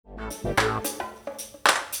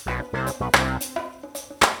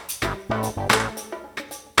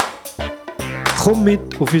Komm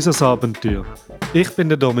mit auf unser Abenteuer. Ich bin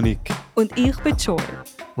der Dominik. Und ich bin Joy.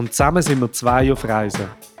 Und zusammen sind wir zwei auf Reisen.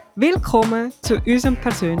 Willkommen zu unserem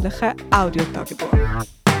persönlichen Audiotagebuch.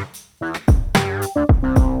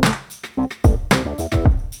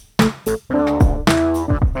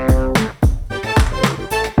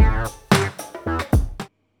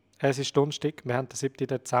 Es ist Donnerstag, wir haben den 7.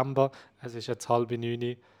 Dezember, es ist jetzt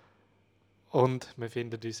 8:30 und wir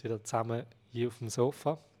finden uns wieder zusammen hier auf dem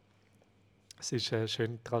Sofa. Es ist eine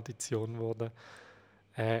schöne Tradition geworden,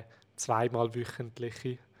 zweimal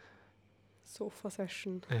wöchentliche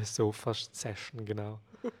Sofa-Session. Sofa-Session, genau.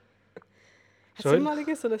 Hat es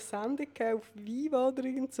mal so eine Sendung gegeben auf Viva oder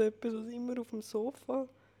irgend so etwas, wo sie immer auf dem Sofa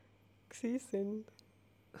waren?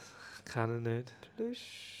 Ich kenne nicht.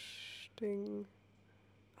 Plüschding.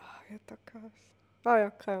 Wie hat das geheißen? Ja,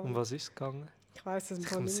 keine Ahnung. Um was ist es gegangen? Ich weiss es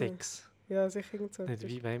Sicher nicht. um Sex. Ja, sicher irgend so Nicht etwas.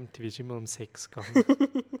 wie beim MTV ist immer um Sex gegangen.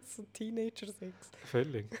 So Teenager-Sex.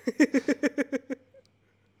 Völlig.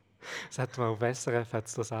 Es hat mal auf SRF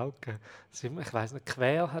hat's das auch gegeben. Ich weiss nicht,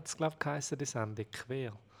 Quer hat es, glaube ich, geheißen, die Sendung.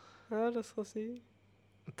 Quer. Ja, das kann sein.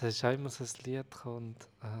 Da ist auch immer so ein Lied gekommen.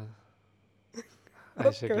 Okay,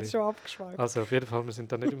 das ist schon abgeschweift. Also auf jeden Fall, wir sind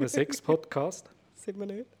da nicht im Sex-Podcast. Sind wir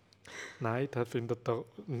nicht? Nein, das findet ihr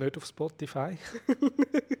nicht auf Spotify.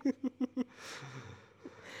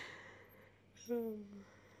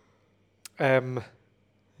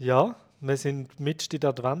 Ja, wir sind mitten in der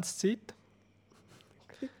Adventszeit.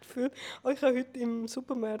 Ich habe heute im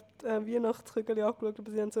Supermarkt Weihnachtskügel angeschaut,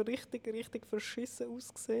 aber sie haben so richtig verschissen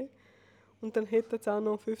ausgesehen. Und dann hätten es auch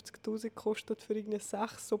noch 50'000 gekostet für irgendwie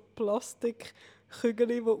 6 so Plastikkügel,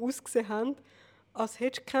 die ausgesehen haben, als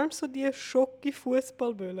kennst du so die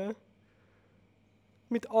Schoki-Fußballbälle?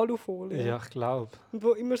 Mit Alufolie. Ja, ich glaube. Und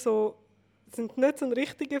wo immer so, sind nicht so ein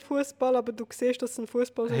richtiger Fußball, aber du siehst, dass es ein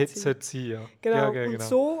Fußball ist. Hätte es sein, ja. Genau. Ja, Und genau.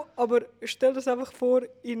 so, aber stell dir das einfach vor,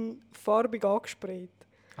 in farbig angesprayt.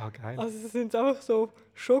 Ah, geil. Also es sind einfach so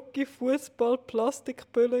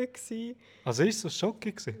Schoki-Fußball-Plastikbälle gewesen. Also ist es so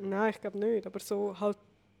Schoki gewesen? Nein, ich glaube nicht, aber so halt,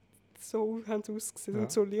 so haben sie ausgesehen. Ja.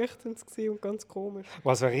 Und so leicht sind sie und ganz komisch.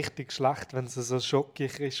 Was wäre richtig schlecht, wenn es so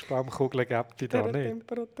Schoki-Christbaumkugeln gibt, da Dieser nicht?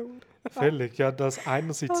 Temperatur. Völlig, ja, das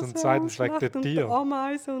einerseits Das und wäre zweitens auch wegen der schlecht. Und Tiere.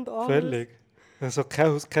 Ameisen und alles. Völlig. Also kein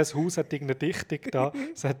Haus hat irgendeine Dichtung da.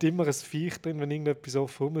 Es hat immer ein Viech drin, wenn irgendetwas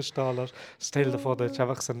offen rumstehen lässt. Stell dir vor, da ist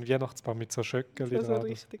einfach so ein Weihnachtsbaum mit so Schöckchen Das wäre dran.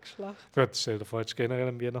 richtig schlecht. Ja, stell dir vor, jetzt ist generell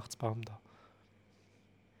ein Weihnachtsbaum da.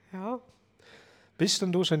 Ja, Bist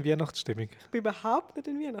denn du schon in Weihnachtsstimmung? ich bin überhaupt nicht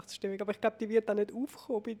in Weihnachtsstimmung, aber ich glaube, die wird auch nicht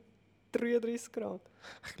aufkommen bei 33 Grad.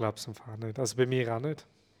 Ich glaube es einfach nicht. Also bei mir auch nicht.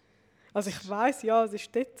 Also ich weiss, ja, es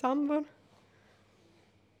ist Dezember,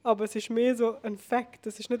 aber es ist mehr so ein Fakt.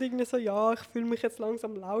 Es ist nicht irgendwie so, ja, ich fühle mich jetzt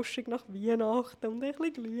langsam lauschig nach Weihnachten und ein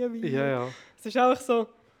bisschen Glühwein. Ja, ja. Es ist einfach so,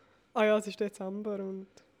 ah ja, es ist Dezember und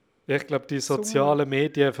Ja, ich glaube, die sozialen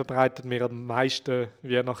Medien verbreiten mir am meisten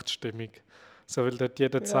Weihnachtsstimmung. So, weil dort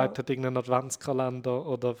jeder Zeit hat irgendeinen Adventskalender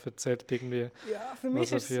oder erzählt irgendwie. ja, für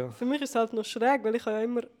mich ist es halt noch schräg, weil ich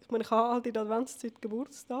habe halt in der Adventszeit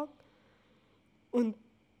Geburtstag und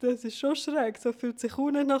das ist schon schräg. So fühlt sich auch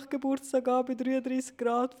nicht nach Geburtstag an bei 33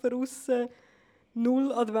 Grad draussen,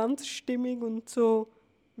 null Adventsstimmung und so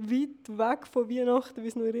weit weg von Weihnachten, wie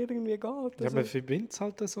es nur irgendwie geht. Ja, Also man verbindet es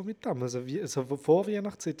halt so mit dem. Also so vor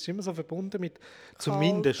Weihnachtszeit ist immer so verbunden mit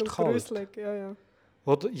zumindest und kalt. gruselig, ja.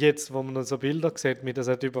 Oder jetzt, wo man noch so Bilder sieht, mit das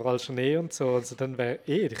hat überall Schnee und so, also dann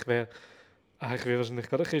ich würde wahrscheinlich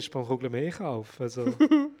gerade eine Christbaumkugel mehr kaufen. Also,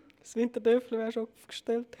 Das Winterdörfli wäre schon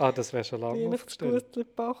aufgestellt. das wäre schon lange aufgestellt. Weihnachtsgutli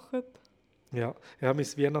gebacken. Ja, mein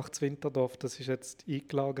Weihnachtswinterdorf, das ist jetzt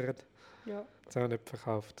eingelagert. Ja. Das haben wir nicht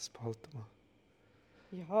verkauft, das behalten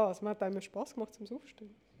wir. Ja, es hat einem Spass gemacht zum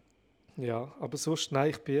Aufstehen. Ja, aber sonst, nein,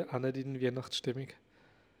 ich bin auch nicht in Weihnachtsstimmung.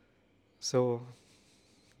 So,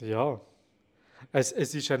 ja. Es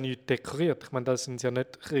ist ja nicht dekoriert. Ich meine, das sind ja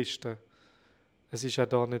nicht Christen. Es ist ja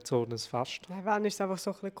da nicht so ein Fest. Nein, wenn ist es einfach so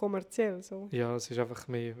ein bisschen kommerziell. So. Ja, es ist einfach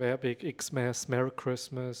mehr Werbung, Xmas, Merry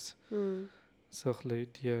Christmas. So ein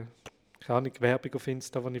bisschen die, keine Ahnung, Werbung auf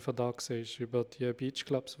Insta, die ich von da gesehen habe, über die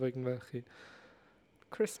Beachclubs, wo irgendwelche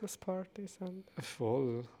Christmas Partys haben.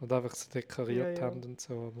 voll und einfach so dekoriert Ja. haben und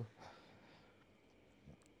so. Aber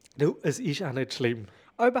du, es ist auch nicht schlimm.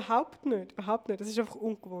 Aber überhaupt nicht. Es ist einfach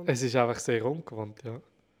ungewohnt. Es ist einfach sehr ungewohnt, ja.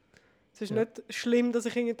 Es ist nicht schlimm, dass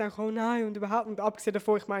ich irgendwie denke, oh nein, und überhaupt nicht. Abgesehen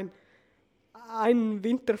davon, ich meine, einen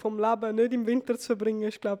Winter vom Leben nicht im Winter zu verbringen,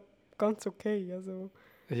 ist, glaube ich, ganz okay. Also.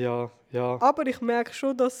 Ja. Aber ich merke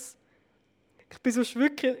schon, dass Ich bin sonst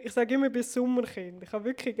wirklich, ich sage immer, ich bin ein Sommerkind. Ich habe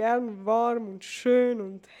wirklich gerne warm und schön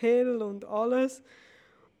und hell und alles.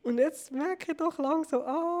 Und jetzt merke ich doch langsam,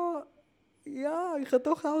 ja, ich habe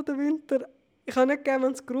doch auch den Winter. Ich habe nicht gerne,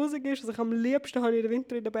 wenn es grusig ist. Also am liebsten habe ich den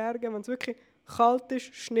Winter in den Bergen, wenn es wirklich kalt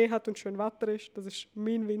ist, Schnee hat und schön Wetter ist. Das ist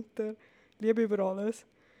mein Winter. Ich liebe über alles.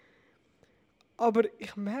 Aber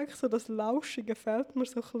ich merke so, das Lauschige fehlt mir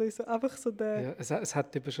so ein bisschen. So einfach so Ja, es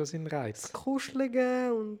hat eben schon seinen das Reiz.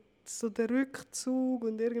 Kuschelige und so der Rückzug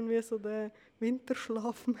und irgendwie so der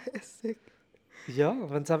Winterschlaf mäßig. Ja,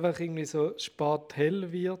 wenn es einfach irgendwie so spät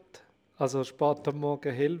hell wird, also spät am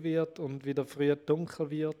Morgen hell wird und wieder früh dunkel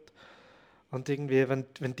wird. Und irgendwie, wenn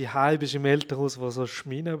du heim bist im Elternhaus, wo so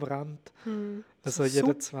Schmine brennt, So also jeden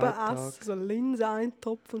Suppe zweiten Tag. essen, so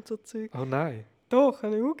Linseneintopf und so Zeug. Oh nein, Doch,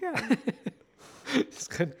 habe ich auch gerne. das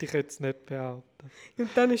könnte ich jetzt nicht behaupten. Und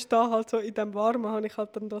dann ist da halt so, in dem Warmen habe ich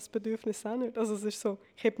halt dann das Bedürfnis auch nicht. Also es ist so,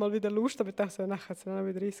 ich hätte mal wieder Lust, aber ich dachte so, nachher jetzt dann auch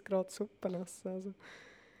wieder 30 Grad Suppe essen. Also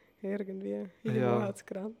irgendwie, irgendwo Ja, hat es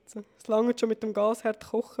Grenzen. Es langt schon mit dem Gasherd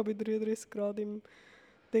kochen bei 33 Grad im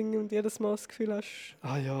Ding und jedes Mal das Gefühl hast,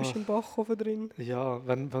 ah du ja, bist im Backofen drin. ja,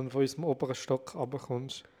 wenn du von unserem oberen Stock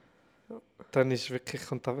runterkommst, Ja. dann ist wirklich,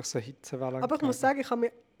 kommt einfach so eine Hitzewelle Aber ich muss entgegen. sagen, ich habe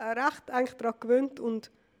mich recht eigentlich daran gewöhnt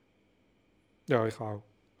und Ja, ich auch.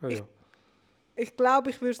 Ja, ich, ja. ich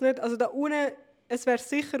glaube, ich würde es nicht, also da unten, es wäre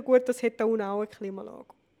sicher gut, das hätte da unten auch eine Klimaanlage.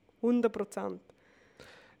 100%.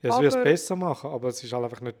 Ja, es würde es Aber, besser machen, aber es ist halt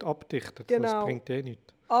einfach nicht abdichtet. Das genau, bringt eh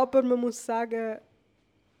nichts. aber man muss sagen,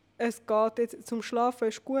 es geht jetzt, zum Schlafen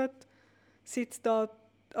ist gut. Seit sie da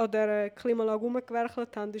an dieser Klimaanlage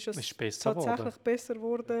rumgewerkelt haben, ist es Ist besser tatsächlich geworden. besser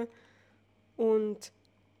geworden. Und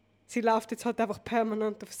sie läuft jetzt halt einfach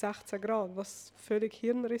permanent auf 16 Grad, was völlig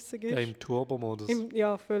hirnrissig ist. Ja, im Turbomodus.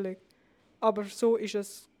 Ja, völlig. Aber so ist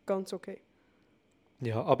es ganz okay.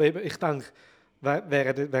 Ja, aber eben, ich denke,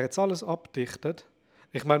 wäre jetzt alles abdichtet,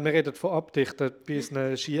 ich meine, wir reden von abdichtet bei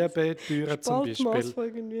unseren Schiebetüren zum Spaltmaß Beispiel. von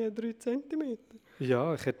irgendwie 3 cm.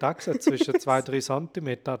 Ja, ich hätte auch gesagt, zwischen 2-3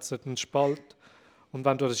 cm hat es einen Spalt. Und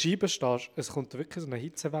wenn du an der Scheibe stehst, es kommt dir wirklich so eine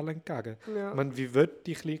Hitzewelle entgegen. Ich Ja. meine, wie wird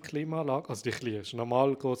die kleine Klimaanlage, also die kleine, ist eine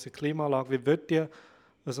normal grosse Klimaanlage, wie wird die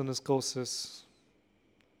so ein grosses,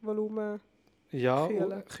 Volumen ja,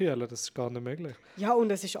 kühlen. kühlen? Das ist gar nicht möglich. Ja, und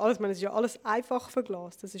es ist alles, ich meine, es ist ja alles einfach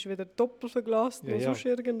verglast. Es ist weder doppelt verglast, Ja, noch ja. sonst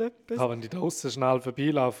irgendetwas. Ja, wenn die da draussen schnell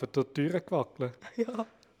vorbeilaufen, durch die Türen gewackelt. Ja.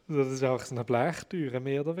 Also das ist auch so eine Blechtüre,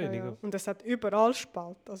 mehr oder Ja, weniger. ja. Und es hat überall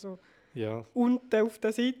Spalt. Also Ja. unten auf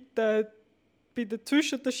der Seite,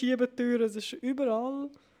 zwischen den Schiebetüren, es ist überall.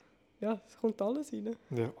 Ja, es kommt alles rein.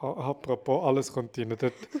 Ja, apropos, alles kommt rein.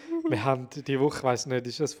 Dort, wir haben die Woche, ich weiss nicht,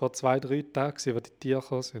 ist es vor 2-3 Tagen, gewesen, wo die Tiere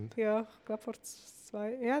gekommen sind. Ja, ich glaube vor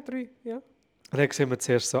 3, ja. Und dann sehen wir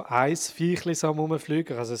zuerst so ein Viechli so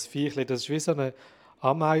rumfliegen. Also ein Viechli, das ist wie so eine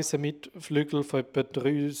Ameise mit Flügeln von etwa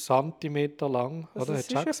 3 cm lang. Also Oder? es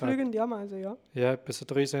Hättest du auch ist eine gesagt? fliegende Ameise, ja. Ja, etwa so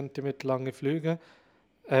 3 cm lange Flügel.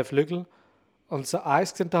 Und so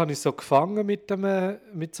eins gesehen, da habe ich so gefangen mit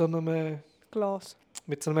so einem Glas.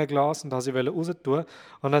 Glas und wollte sie raus tun.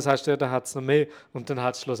 Und dann sagst du, ja, da hat es noch mehr. Und dann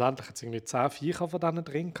hat es schlussendlich jetzt irgendwie 10 Viecher von denen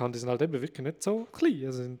drin gehabt. Die sind halt eben wirklich nicht so klein.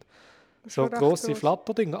 Das sind so Schon recht grosse gross.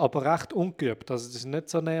 Flatterdinger, aber recht ungeübt. Also die sind nicht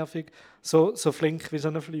so nervig, so flink wie so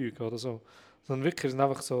ein Flüger oder so. Sondern wirklich, die sind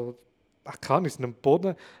einfach so, keine Ahnung, sind am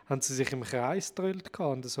Boden, haben sie sich im Kreis gedrillt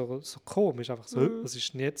gehabt und so komisch, einfach so, was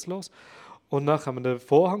ist denn jetzt los? Und dann haben wir den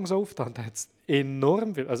Vorhang so aufgetan, da hat es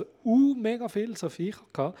enorm viel, also mega viel so Viecher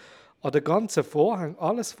gehabt. An den ganzen Vorhang,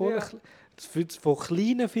 alles voll, Ja. von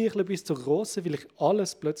kleinen Viechern bis zu grossen, weil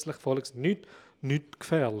alles plötzlich voll ist. Nichts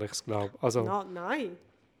Gefährliches, glaube ich. Also, Nein,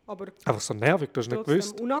 aber einfach so nervig, du hast nicht trotzdem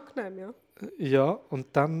gewusst. unangenehm, ja. Ja, und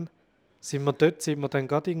dann sind wir dann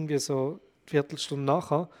gerade irgendwie so eine Viertelstunde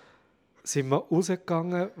nachher, sind wir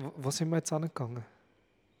rausgegangen. Wo sind wir jetzt angegangen?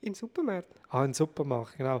 In Supermärkten, Ah, in den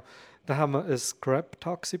Supermarkt, genau. Da haben wir ein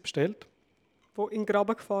Grab-Taxi bestellt. wo in den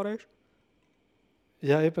Graben gefahren ist.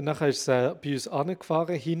 Ja, eben, nachher ist es bei uns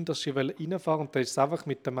angefahren, hinter sie reinfahren und dann ist es einfach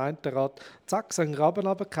mit dem einen Rad, zack, so einen Graben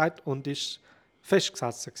runtergefallen und ist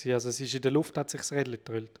festgesessen gewesen. Also es ist in der Luft, hat sich das Rädchen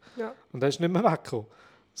gedrillt. Ja. Und er ist nicht mehr weggekommen.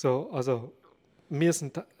 So, also, wir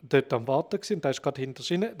sind dort am Warten gewesen, und der ist gerade hinter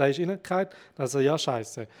rein, der ist reingefallen. Also ja,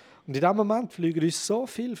 scheiße. Und in dem Moment fliegen uns so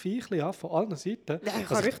viele Viechli an, von allen Seiten. Ja, ich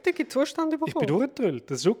Also habe richtige Zustände ich bin bekommen.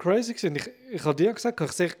 durchgedrillt. Das war schon crazy gewesen. Ich habe dir gesagt,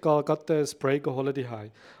 ich sehe gerade ein Spray holen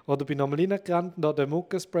daheim. Oder bin nochmal reingerannt und habe den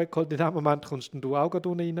Muckenspray geholt. In dem Moment kommst du auch gerade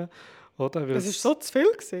unten rein. Oder? Weil Das war so zu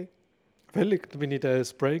viel gewesen. völlig, dann bin ich den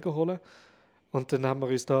Spray geholt. Und dann haben wir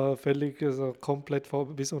uns da völlig komplett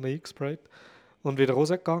wie so eingesprayt. und wieder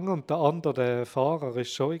rausgegangen. Und der andere, der Fahrer,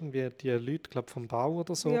 ist schon irgendwie die Leute, glaube vom Bau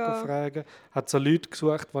oder so, Ja. fragen. Hat so Leute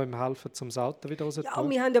gesucht, die ihm helfen, zum Auto wieder Ja, rauszutun.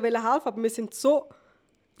 wir wollten ja helfen, aber wir sind so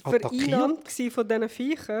vereinnahmt gewesen von diesen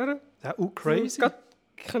Viechern. Ja, crazy.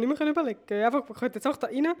 Ich kann nicht mehr überlegen. Einfach, man könnte jetzt auch da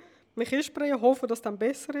rein, mich einsprayen, hoffen, dass es dann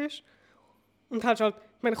besser ist. Und hast halt,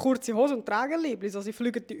 ich meine, kurze Hose und Trägerliebli, also sie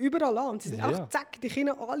fliegen die überall an. Und sie sind Ja, einfach ja. zack, die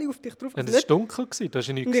Kinder alle auf dich drauf. Und Also es war dunkel, da hast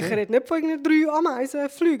du nichts und ich gesehen. rede nicht von irgendwie 3 Ameisen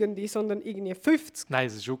Fliegende, sondern irgendwie 50. Nein,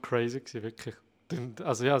 es war schon crazy, wirklich.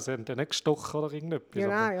 Also ja, sie haben ja nicht gestochen oder irgendetwas. Ja,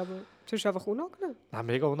 nein, aber es ist einfach unangenehm. Nein,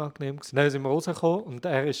 mega unangenehm gewesen. Dann sind wir rausgekommen und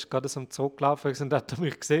er ist gerade so zurückgelaufen und hat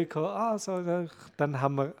mich gesehen. Dann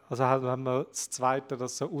haben wir das zweite,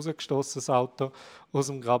 das so rausgestossen, das Auto aus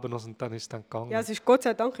dem Graben raus, und dann ist es dann gegangen. Ja, es ist Gott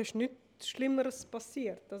sei Dank ist nichts Schlimmeres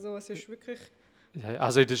passiert. Also es ist wirklich... Ja,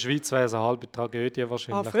 also in der Schweiz wäre es eine halbe Tragödie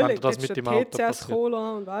wahrscheinlich, wenn völlig. das mit dem Auto TCS passiert.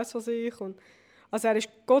 Cola und weiss was ich. Und also er ist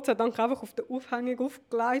Gott sei Dank einfach auf der Aufhängung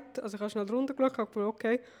aufgelegt. Also ich habe schnell drunter geschaut, habe gedacht,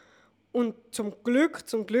 okay. Und zum Glück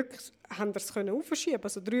haben wir es aufschieben.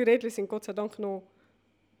 Also 3 Rädchen sind Gott sei Dank noch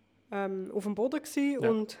auf dem Boden gewesen.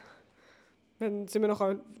 Ja. Und dann sind wir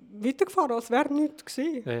nachher weitergefahren, als wäre nichts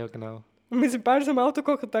gewesen. Ja, genau. Und wir sind beide im Auto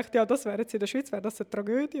geguckt und dachten, ja, das wäre jetzt in der Schweiz, wäre das eine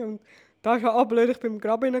Tragödie. Und da ist ja blöd, ich bin im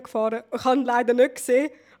Graben gefahren. Ich habe ihn leider nicht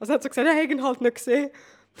gesehen. Also er hat so gesagt, er hätte ihn halt nicht gesehen.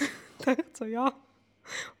 Ich dachte so, ja,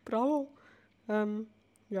 bravo.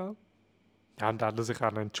 Ja. Ja, und er hat sich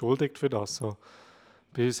auch noch entschuldigt für das. So.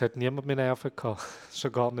 Bei uns hat niemand mehr Nerven gehabt.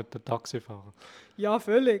 Schon gar nicht der Taxifahrer. Ja,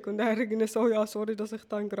 völlig. Und er irgendwie so, ja, sorry, dass ich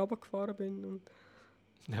da in den Graben gefahren bin. Und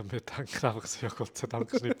Ja, wir denken einfach so, ja, Gott sei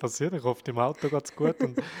Dank ist nicht passiert. Ich hoffe, dem Auto geht es gut.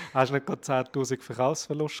 Und hast du nicht gerade 10'000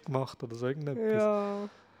 Verkaufsverlust gemacht oder so irgendetwas? ja,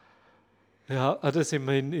 Ja, da sind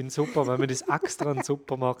wir in Super. Wir haben uns extra einen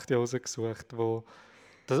Supermarkt ja rausgesucht, wo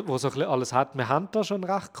so ein bisschen alles hat. Wir haben da schon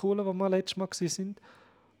einen recht coolen, wo wir letztes Mal waren.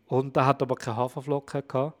 Und der hat aber keine Haferflocken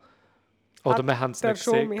gehabt. Oder wir haben es nicht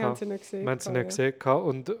gesehen. wir haben sie nicht gesehen. Wir haben sie nicht gesehen.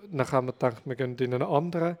 Und dann haben wir gedacht, wir gehen in einen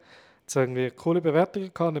anderen. Es hat irgendwie coole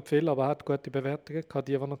Bewertungen gehabt, nicht viel, aber er hat gute Bewertungen gehabt,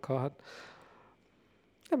 die er noch gehabt hat.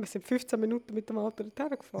 Ja, wir sind 15 Minuten mit dem Auto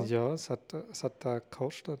dorthin gefahren. Ja, es hat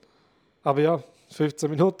gekostet. Aber ja, 15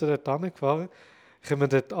 Minuten dort gefahren.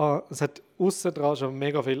 Es hat aussen dran schon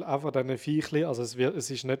mega viel einfach diese Viechli. Also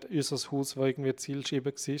es ist nicht unser Haus, das irgendwie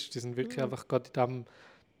Zielscheibe war. Die sind wirklich einfach gerade in diesem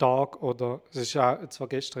Tag oder... Zwar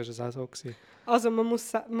gestern war es auch so gewesen. Also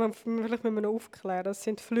vielleicht müssen wir noch aufklären, es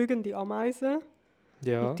sind fliegende Ameisen.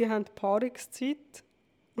 Ja. Und die haben Paarungszeit.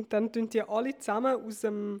 Und dann tun die alle zusammen aus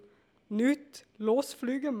dem Nichts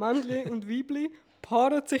losfliegen, Männchen und Weibli,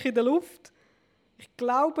 paaren sich in der Luft. Ich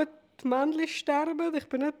glaube, die Männchen sterben, ich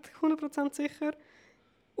bin nicht 100% sicher.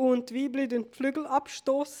 Und die Weibli tun die Flügel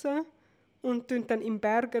abstoßen und dann im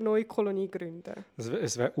Berg eine neue Kolonie gründen.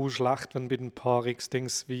 Es wäre auch schlecht, wenn bei den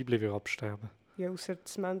Paarungsdings das Weibli absterben. Ja, außer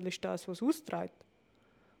das Männchen ist das, was es austreibt.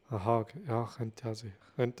 Aha, okay. Ja, könnte ja sein.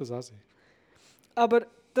 Könnte das auch sein. Aber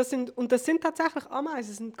das sind tatsächlich Ameisen.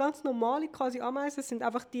 Das sind ganz normale quasi Ameisen. Das sind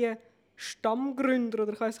einfach die Stammgründer,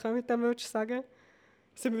 oder ich weiß nicht, mit dem würdest du sagen.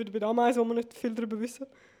 Das sind wir wieder bei den Ameisen, wo wir nicht viel darüber wissen.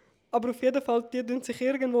 Aber auf jeden Fall, die tun sich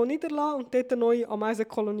irgendwo niederlassen und dort eine neue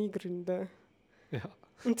Ameisenkolonie gründen. Ja.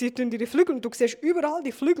 Und sie tun ihre Flügel, und du siehst überall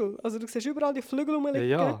die Flügel. Also du siehst überall die Flügel rumliegen.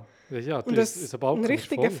 Ja. Und das ist ein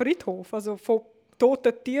richtiger Friedhof. Also von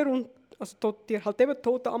toten Tieren, also tote Tiere, halt eben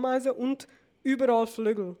tote Ameisen und überall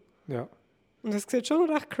Flügel. Ja. Und das sieht schon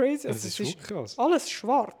recht crazy aus. Es ist krass. Alles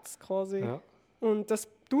schwarz quasi. Ja. Und das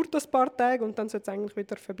dauert ein paar Tage und dann sollte es eigentlich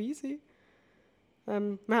wieder vorbei sein.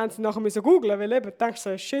 Wir haben es nachher googeln, weil eben, du denkst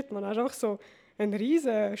so, shit, man hat einfach so einen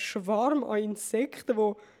riesen Schwarm an Insekten,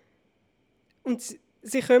 und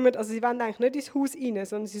sie kommen, also sie wollen eigentlich nicht ins Haus rein,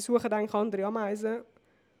 sondern sie suchen eigentlich andere Ameisen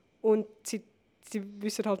und sie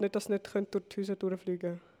wissen halt nicht, dass sie nicht durch die Häuser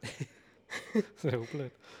durchfliegen können. Sehr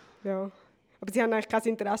blöd. Ja. Aber sie haben eigentlich kein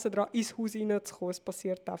Interesse daran, ins Haus reinzukommen. Es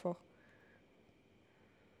passiert einfach.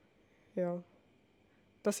 Ja.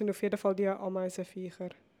 Das sind auf jeden Fall die Ameisenviecher.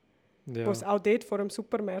 Ja. Wo es auch dort vor dem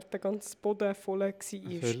Supermarkt ganz Boden voll war.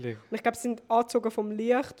 Völlig. Und ich glaube, sie sind angezogen vom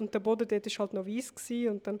Licht und der Boden dort war halt noch weiss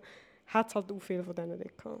und dann hat es halt auch viele von denen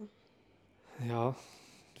dort gehabt. Ja.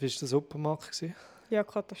 Wie war der Supermarkt? Ja,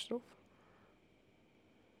 Katastrophe.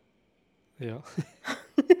 Ja.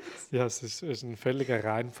 Ja, es war ein völliger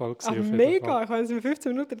Reinfall. Ach, mega! Ich habe in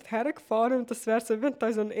 15 Minuten dorthin gefahren und das wäre so, wenn du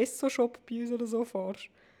in so einen Esso-Shop bei uns oder so fährst.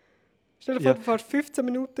 Stell dir vor, du fährst 15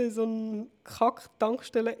 Minuten in so einen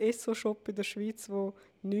Kack-Tankstellen-Esso-Shop in der Schweiz, der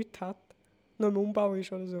nichts hat, noch im Umbau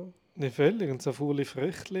ist oder so. Nicht völlig. Und so faule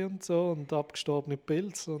Früchte und so und abgestorbene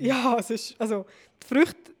Pilze. Ja, es ist, also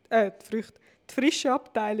die frische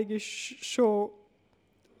Abteilung war schon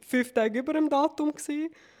 5 Tage über dem Datum gewesen.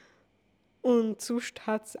 Und sonst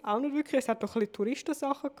hat es auch nicht wirklich. Es hat noch ein bisschen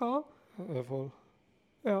Touristensachen gehabt. Ja, voll.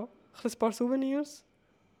 Ja, ein paar Souvenirs.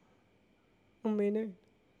 Und mehr nicht.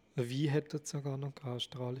 Wein hätte es sogar noch gehabt,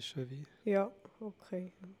 australischer Wein. Ja,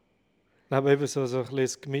 okay. Aber eben so ein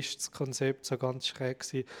bisschen gemischtes Konzept, so ganz schräg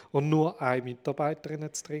gewesen. Und nur eine Mitarbeiterin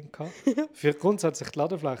hat es drin gehabt. Für grundsätzlich die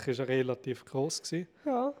Ladefläche war ja relativ gross gewesen.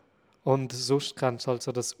 Ja, Und sonst kennst du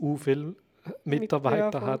also, dass viele ja,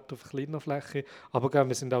 Mitarbeiter voll. hat auf kleiner Fläche. Aber gell,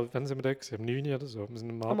 wir sind auch, wann sind wir da gewesen? Um 9 Uhr oder so. Wir sind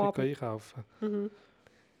am Am Abend Abend. einkaufen.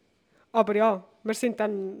 Aber ja, wir sind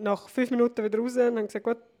dann nach 5 Minuten wieder raus und haben gesagt,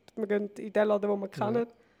 gut, wir gehen in den Laden, den wir kennen,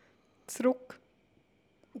 zurück.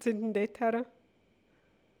 Und sind dann dort her.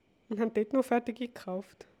 Und haben dort noch fertig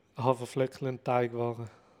eingekauft. Haferflöckchen und Teigwaren,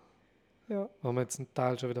 Ja, wo wir jetzt einen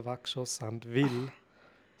Teil schon wieder weggeschossen haben. Weil,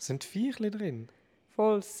 sind Viechchen drin?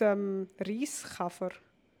 voll das Reiskäfer.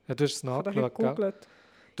 Ja, du hast es Ich habe da heute nachgeschaut, gell? gegoogelt.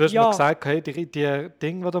 Du hast mir Ja, gesagt, hey, die Dinge,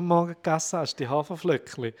 die du am Morgen gegessen hast, die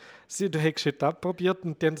Haferflöckchen, du hättest heute auch probiert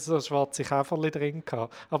und die haben so schwarze Käferchen drin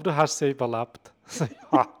gehabt. Aber du hast sie überlebt.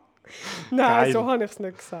 Ja, nein, so geil. habe ich es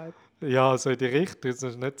nicht gesagt. Ja, so in die Richtung. Das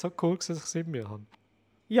ist nicht so cool, dass ich sie in mir habe.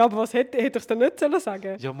 Ja, aber was hätte ich es dann nicht sagen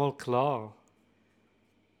sollen? Ja, mal klar.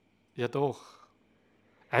 Ja, doch.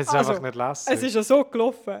 Es ist einfach Also, nicht es lässig. ist ja so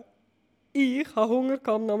gelaufen. Ich hatte Hunger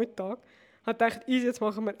am Nachmittag. Habe gedacht, easy, jetzt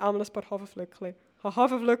machen wir einmal ein paar Haferflöckchen. Ich habe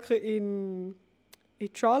Haferflöckchen in die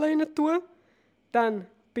Schale rein tun, dann ein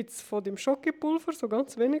bisschen von dem Schokopulver, so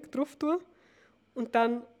ganz wenig, drauf tun und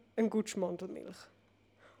dann ein Gutsch Mandelmilch.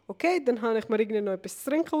 Okay, dann habe ich mir irgendwie noch etwas zu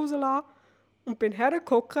trinken rausgelassen und bin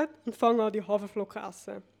hergehockt und fange an, die Haferflocken zu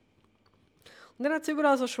essen. Und dann hat es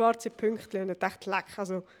überall so schwarze Pünktchen und ich dachte, leck,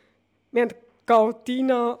 also wir haben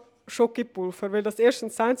Gautina Schokopulver, weil das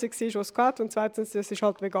erstens das Einzige war, was es gab und zweitens, es ist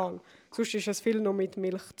halt vegan. Sonst ist es viel noch mit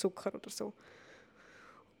Milchzucker oder so.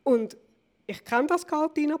 Und ich kenne das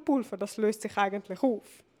Gautina-Pulver, das löst sich eigentlich auf.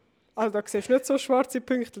 Also da siehst du nicht so schwarze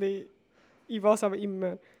Pünktchen in was aber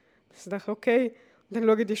immer. Also dachte ich, okay. Und dann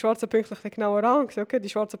schaue ich die schwarzen Pünktchen ein bisschen genauer an und sage, okay, die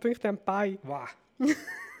schwarzen Pünktchen haben Beine. Wow.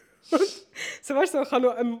 So, weißt du, ich habe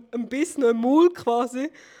noch einen Biss, noch einen Maul quasi.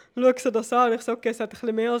 Und schaue so das an und ich so, okay, es hat ein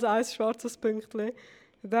bisschen mehr als ein schwarzes Pünktchen.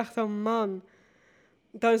 Ich dachte, oh Mann.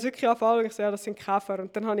 Und dann habe ich es wirklich angefangen, ich so, ja, das sind Käfer.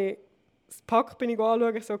 Und dann habe ich das Pack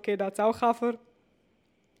anschauen, ich so, okay, da hat es auch Käfer.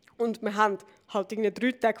 Und wir haben halt irgendwie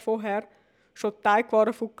 3 Tage vorher schon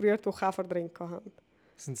Teigwaren gerührt, die Käfer drin hatten.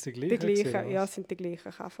 Sind es die Die gleichen? gleichen, gewesen, ja, was? es sind die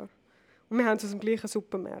gleichen Käfer. Und wir haben es aus dem gleichen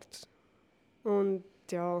Supermarkt. Und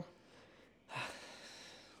ja.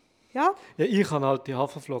 Ja, Ja, ich habe halt die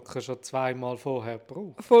Haferflocken schon 2-mal vorher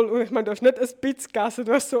gebraucht. voll. Und ich meine, du hast nicht ein bisschen gegessen,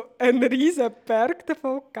 du hast so einen riesen Berg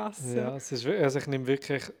davon gegessen. Ja, also ich nehme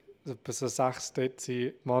wirklich etwa so 6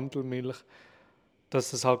 Dezi Mandelmilch,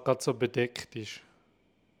 dass es halt gerade so bedeckt ist.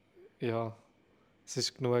 Ja, es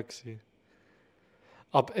war genug gewesen.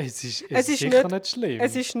 Aber es ist sicher nicht schlimm.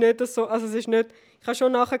 Es ist nicht so, also es ist nicht, ich habe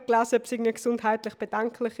schon nachher gelesen, ob es irgendwie gesundheitlich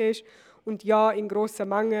bedenklich ist. Und ja, in grossen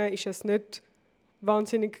Mengen ist es nicht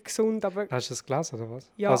wahnsinnig gesund, aber Hast du das gelesen, oder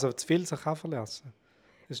was? ja, Also zu viel sich auch verlassen.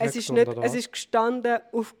 Ist es nicht ist gesund, nicht, oder es was? ist gestanden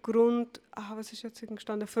aufgrund, was ist jetzt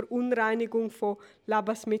gestanden? Verunreinigung von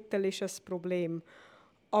Lebensmitteln ist ein Problem.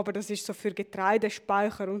 Aber das ist so für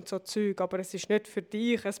Getreidespeicher und so Zeug. Aber es ist nicht für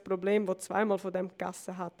dich ein Problem, das 2-mal von dem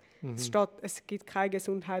gegessen hat. Es gibt keine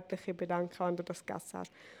gesundheitliche Bedenken, wenn du das gegessen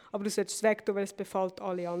hast. Aber du solltest es wegtun, weil es befällt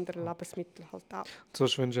alle anderen Lebensmittel halt auch.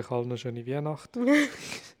 Sonst wünsche ich allen eine schöne Weihnacht.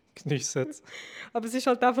 Geniessen es. Aber es ist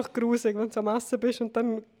halt einfach grusig, wenn du am Essen bist und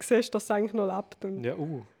dann siehst, dass es eigentlich noch lebt. Und Ja,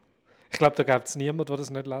 Ich glaube, da gibt es niemanden, der das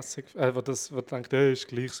nicht lässig der denkt, ist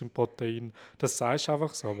gleich sind Protein. Das sagst du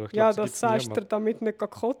einfach so, aber ich glaube, ja, da gibt das es sagst du niemanden. dir, damit nicht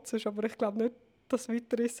gekotzt, aber ich glaube nicht, dass es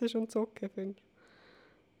weiter ist und so okay findest.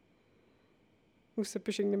 Ausser du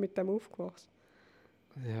bist irgendwie mit dem aufgewachsen.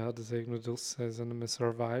 Ja, das ist irgendwo draussen, so einem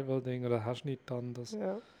Survival-Ding, oder hast du nichts anderes?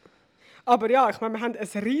 Ja. Aber ja, ich meine, wir haben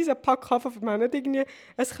ein riesen Pack Haferflocken. Wir haben nicht irgendwie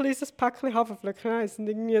ein kleines Päckchen Haferflocken. Nein, es sind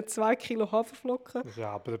irgendwie 2 Kilo Haferflocken.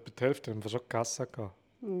 Ja, aber etwa die Hälfte haben wir schon gegessen.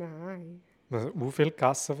 Nein. Wie viel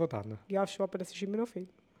gegessen von denen? Ja, schon, aber das ist immer noch viel.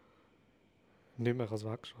 Nicht mehr als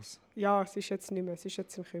weggeschossen. Ja, es ist jetzt nicht mehr, es ist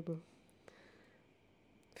jetzt im Kübel.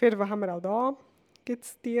 Auf jeden Fall haben wir auch da gibt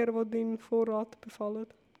es Tiere, die deinen Vorrat befallen.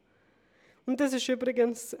 Und das ist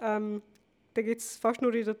übrigens, da gibt es fast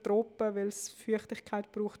nur in den Tropen, weil es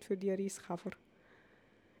Feuchtigkeit braucht für die Reiskäfer.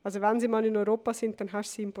 Also wenn sie mal in Europa sind, dann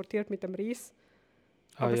hast du sie importiert mit dem Reis.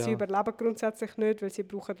 Aber sie Ja. überleben grundsätzlich nicht, weil sie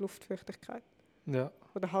brauchen Luftfeuchtigkeit. Ja.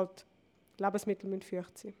 Oder halt Lebensmittel müssen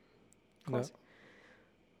feucht sein. Quasi.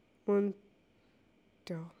 Ja. Und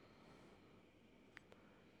ja.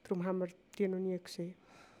 Darum haben wir die noch nie gesehen.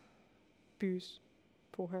 Bei uns.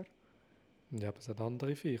 Vorher. Ja, aber es hat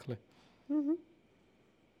andere Viechli. Mhm.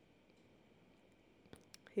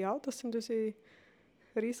 Ja, das sind unsere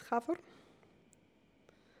Reiskäfer.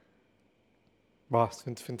 Was?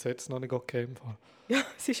 Ich finde es jetzt noch nicht okay im Fall. Ja,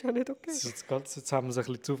 es ist ja nicht okay. Jetzt haben wir es ein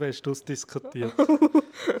bisschen zu fest ausdiskutiert.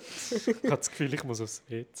 Ich habe das Gefühl, ich muss aufs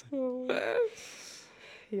WC.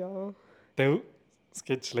 Ja. Du, es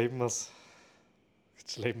gibt Schlimmeres.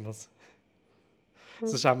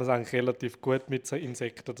 Sonst haben wir es eigentlich relativ gut mit so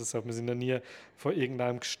Insekten oder so. Wir sind noch nie von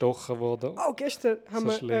irgendeinem gestochen worden. Oh, gestern haben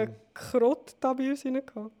wir schlimm. einen Krott da bei uns rein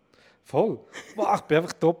gehabt. Voll. Wow, ich bin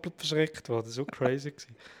einfach doppelt verschreckt worden. Das war so crazy.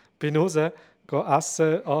 Bin raus, gehe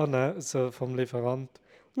Essen annehmen, so vom Lieferant.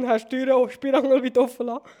 Und dann hast du die Türe Spirangel wieder offen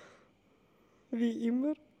lassen. Wie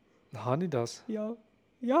immer. Habe ich das? Ja.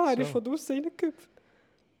 Ja, er So. ist von draussen reingehüpft.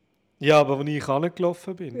 Ja, aber als ich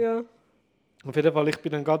angelaufen bin. Ja. Auf jeden Fall, ich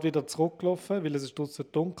bin dann gerade wieder zurückgelaufen, weil es ist draussen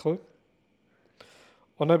dunkel.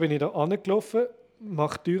 Und dann bin ich da angelaufen,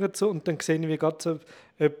 mache die Türen zu und dann sehe ich, wie gerade so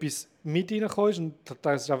etwas mit reingekommen ist. Und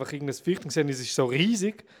da ist einfach irgendein Viech. Dann sehe ich, es ist so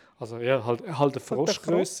riesig. Also ja, halt eine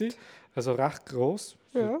Froschgröße. Also recht gross.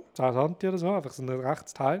 Ja. 10 cm oder so, einfach so ein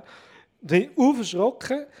rechtes Teil. Dann bin ich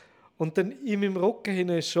aufgeschrocken. Und dann in meinem Rücken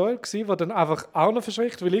hinten war Joel, der dann einfach auch noch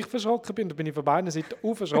verschreckt, weil ich verschrocken bin. Dann bin ich von beiden Seiten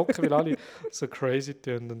aufgeschrocken, weil alle so crazy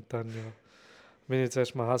tun. Und dann, ja, bin ich jetzt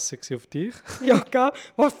erstmal hässlich auf dich. Ja, gell?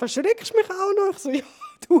 Was, verschreckst du mich auch noch? Ich so, ja,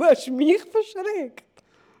 du hast mich verschreckt.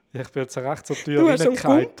 Ja, ich bin jetzt recht zur Tür Du hast so einen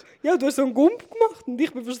reingefallen. Gump, ja, du hast so einen Gump gemacht und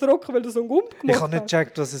ich bin verschrocken, weil du so einen Gump gemacht hast. Ich habe nicht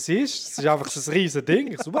gecheckt, was es ist. Es ist einfach so ein riesen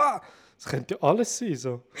Ding. Ich so, wow, das könnte ja alles sein.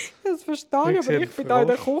 So. Das verstehe ich, aber ich bin da in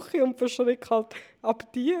der Küche und verschrecke halt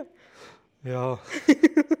ab dir. Ja,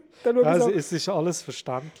 Dann schaue ich, also, so, es ist alles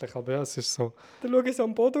verständlich, aber ja, es ist so. dann schaue ich so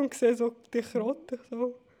am Boden und sehe so die Krotte.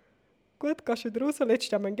 So. Gut, gehst wieder raus.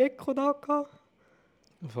 Letztes haben wir einen Gecko da gehabt.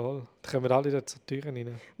 Voll. Da kommen alle da zur Tür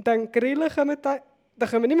rein. Und dann Grillen kommen da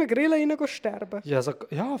können wir nicht mehr Grillen rein sterben. Ja, so,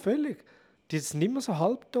 ja, völlig. Die sind nicht mehr so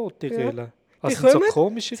halbtot, die Ja. Grillen. Also Die sind kommen, so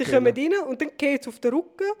komische sie Grillen. kommen rein und dann geht es auf den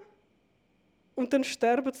Rücken und dann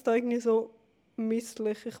sterben sie da irgendwie so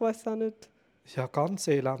misslich. Ich weiß auch nicht. Ja, ganz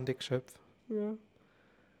elendige Geschöpfe. Ja.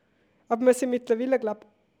 Aber wir sind mittlerweile, glaube ich,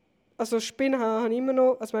 also Spinnen haben immer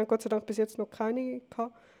noch, also wir haben Gott sei Dank bis jetzt noch keine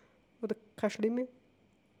gehabt, oder keine schlimme.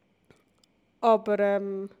 Aber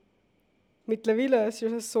mittlerweile ist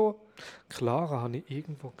es so, Clara habe ich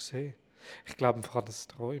irgendwo gesehen. Ich glaube, ich habe das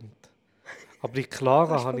geträumt. Aber die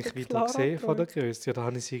Clara Hast du habe von ich der wieder Clara gesehen von der geträumt? Größe. Oder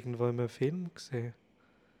habe ich sie irgendwo in einem Film gesehen?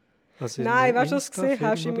 Also in nein, einem weißt du, was du gesehen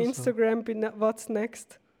Insta-Film hast im oder so? Instagram bei What's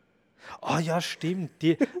Next? Ah ja, stimmt.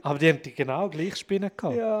 Aber die haben die genau gleich Spinnen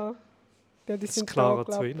gehabt. Ja, die Das ist sind Clara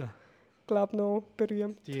da, zu ihnen. glaub noch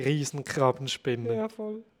berühmt. Die Riesenkrabbenspinnen. Ja,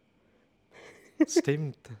 voll.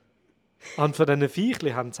 Stimmt. Und von diesen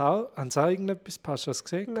Viechli haben sie auch irgendetwas Hast du das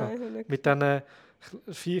gesehen? Nein, habe ich nicht. Mit diesen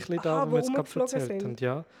Viechli da, die wir jetzt gerade rumgeflogen erzählt haben. sind?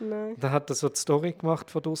 Ja. Nein. Dann hat er so die Story gemacht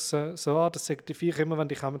von draussen, so, das sagt die Viecher immer, wenn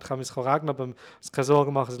die kommen, kann es regnen, aber es keine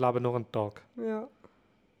Sorgen machen, sie leben nur einen Tag. Ja.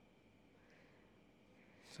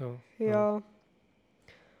 So, Ja.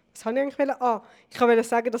 Was wollte ich eigentlich wollen? Ich wollte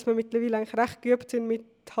sagen, dass wir mittlerweile eigentlich recht geübt sind, mit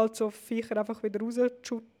halt so Viecher einfach wieder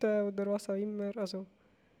rauszuschütten oder was auch immer. Also,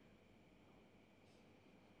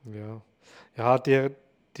 Ja, ja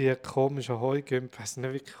die komischen Heugümpen, ich weiss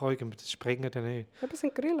nicht wirklich Heugümpen, das springen dann nicht. das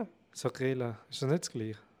sind Grillen. So Grillen, ist das nicht das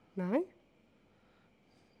Gleiche? Nein.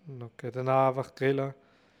 Okay, dann auch einfach Grillen.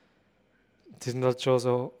 Die sind halt schon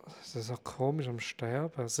so komisch am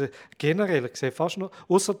Sterben. Also, generell, ich sehe fast nur,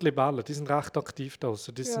 außer die Libellen, die sind recht aktiv da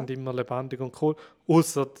draussen. Die sind immer lebendig und cool.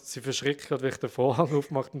 Außer sie verschrecken, wenn ich den Vorhang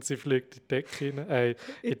aufmache und sie fliegt in die Decke rein,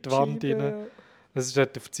 in die Wand rein. Ja. Es ist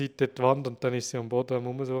halt auf die Seite die Wand und dann ist sie am Boden am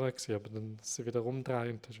Rumsuchen gewesen, aber dann ist sie wieder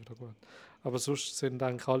rumdrehen und das ist wieder gut. Aber sonst sind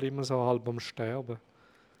eigentlich alle immer so halb am Sterben.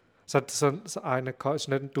 Es hat so einen gehabt, es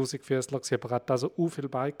war nicht ein Tausendfüßler, aber er hat auch so viel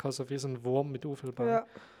Beine gehabt, so wie so ein Wurm mit viel Beinen. Ja.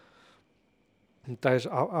 Und der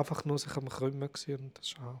war auch einfach nur sich am Krümmen gewesen, und das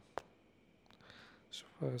ist auch... Ich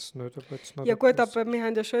weiß nicht, ob jetzt noch... Ja gut, aber wir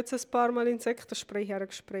haben ja schon jetzt ein paar Mal Insektenspray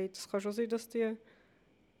hergesprayt. Das kann schon sein, dass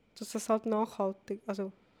das halt nachhaltig,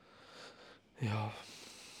 also... Ja.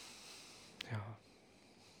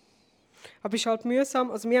 Aber es ist halt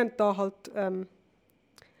mühsam, also wir haben da halt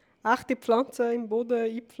echte Pflanzen im Boden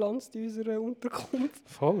eingepflanzt in unserer Unterkunft.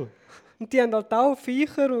 Voll. Und die haben halt auch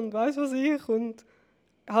Viecher und weiss was ich und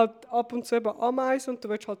halt ab und zu eben Ameisen und du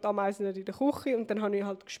willst halt Ameisen nicht in der Küche und dann habe ich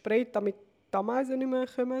halt gesprayt, damit die Ameisen nicht mehr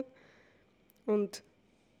kommen. Und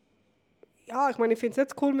ja, ich meine, ich finde es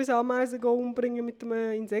nicht cool, mit Ameisen umbringen mit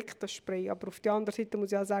einem Insektenspray, aber auf der anderen Seite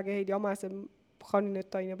muss ich auch sagen, hey, die Ameisen kann ich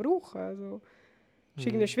nicht da rein brauchen. Also, das ist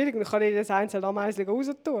irgendwie schwierig. Und ich kann nicht das einzelne Ameisen raus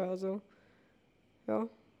tun. Also, ja.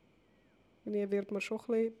 Irgendwie wird man schon ein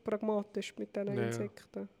bisschen pragmatisch mit diesen Ja.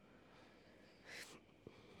 Insekten.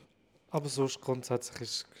 Aber sonst grundsätzlich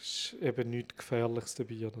ist eben nichts Gefährliches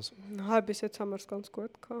dabei oder so. Nein, bis jetzt haben wir es ganz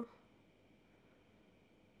gut gehabt.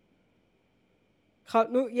 Ich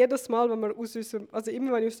halt nur jedes Mal, wenn wir also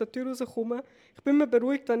immer wenn ich aus der Tür rauskomme, ich bin mir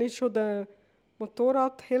beruhigt, wenn ich schon den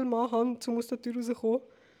Motorradhelm anhabe, um aus der Tür rauszukommen.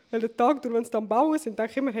 Weil den Tag durch, wenn sie am Bauen sind,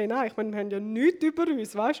 denke ich immer, hey nein, ich meine, wir haben ja nichts über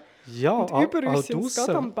uns, weißt du? Ja, Und über auch uns sind sie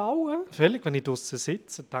gerade am draussen. Bauen. Völlig, wenn ich draussen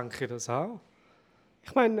sitze, denke ich das auch.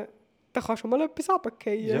 Ich meine, da kann schon mal etwas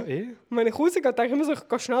runterfallen. Ja, eh. Und wenn ich rausgehe, denke ich immer so, ich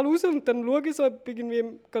gehe schnell raus und dann schaue ich so, ob irgendwie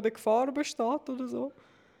gerade eine Gefahr besteht oder so.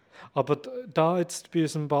 Aber da jetzt bei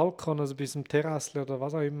unserem Balkon, also bei unserem Terrasse oder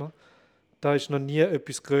was auch immer, da ist noch nie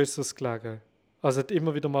etwas Größeres gelegen. Also hat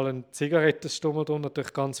immer wieder mal ein Zigarettenstummel drin,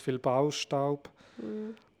 natürlich ganz viel Baustaub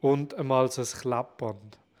und einmal so ein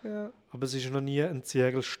Klappband. Ja, Aber es war noch nie ein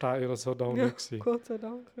Ziegelstein oder so da ja unten. Gott sei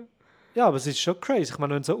Dank. Ja. Ja, aber es ist schon crazy. Ich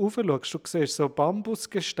meine, wenn du so raufschaust, du siehst so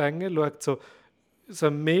Bambusgestänge, schaut so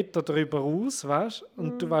einen Meter drüber raus, weißt du?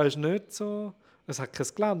 Und du weißt nicht so, es hat kein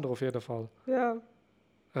Geländer auf jeden Fall. Ja.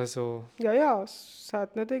 Also, Ja, es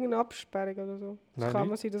hat nicht irgendeine Absperrung oder so. Es nein, kann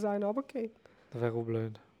man nicht. sein, dass einer runtergeht. Das wäre auch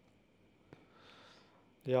blöd.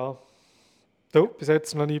 Ja. Du, bis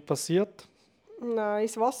jetzt noch nie passiert. Nein,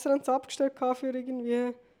 das Wasser haben sie abgestellt für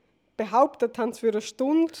irgendwie... Behauptet haben sie für eine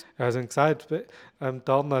Stunde. Ja, sie haben gesagt,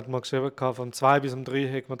 Dana hat mal geschrieben, von 2 bis um 3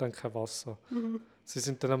 hat man dann kein Wasser. Sie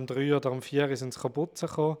sind dann um 3 oder um 4 sind sie putzen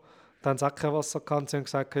gekommen. Dann haben sie auch kein Wasser gehabt. Sie haben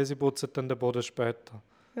gesagt, okay, sie putzen dann den Boden später.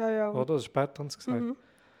 Ja, ja. Oder? Später haben sie gesagt.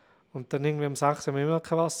 Und dann irgendwie um 6 haben wir immer noch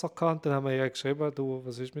kein Wasser gehabt. Und dann haben wir ihr geschrieben, du,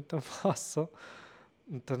 was ist mit dem Wasser?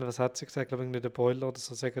 Und dann, was hat sie gesagt? Ich glaube, irgendwie den Boiler oder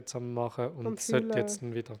so sagen sie am machen. Und Am es sollte Füllen. jetzt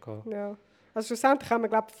dann wieder gehen. Ja. Also schlussendlich haben wir,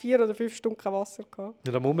 glaube ich, 4 oder 5 Stunden kein Wasser gehabt.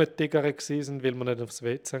 Nicht am Rumtigern waren, weil wir nicht aufs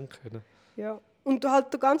WC können. Ja. Und du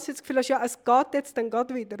halt die ganze Zeit das Gefühl hast, ja, es geht jetzt dann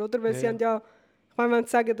gerade wieder, oder? Weil sie Ja. haben ja, ich meine, wenn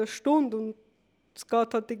sie sagen, eine Stunde und es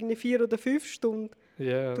geht halt irgendwie 4 oder 5 Stunden.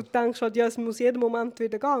 Ja. Du denkst halt, ja, es muss jeden Moment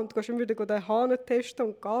wieder gehen. Und du gehst immer wieder den Hahn testen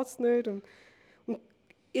und geht es nicht. Und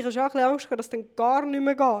ich habe schon ein bisschen Angst gehabt, dass es dann gar nicht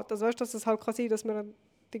mehr geht. Also weißt du, dass es halt kann sein, dass wir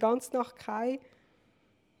die ganze Nacht kein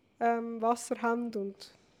Wasser haben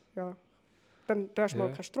und ja, dann du hast du mal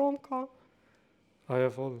Ja. keinen Strom gehabt. Ah ja,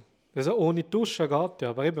 voll. Also ohne Duschen geht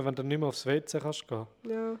ja, aber eben, wenn du nicht mehr aufs WC kannst gehen.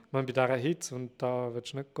 Ja, Ich meine, bei dieser Hitze, und da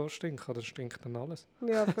willst du nicht gehen stinken, dann stinkt dann alles.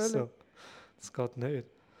 ja, völlig. So, das geht nicht.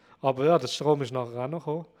 Aber ja, der Strom ist nachher auch noch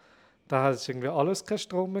gekommen. Da war irgendwie alles kein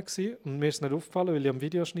Strom mehr gewesen. Und mir ist es nicht aufgefallen, weil ich am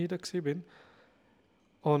Videoschneiden war.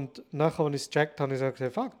 Und nachher, als ich es gecheckt habe, habe ich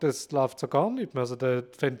gesagt, fuck, das läuft so gar nicht mehr. Also der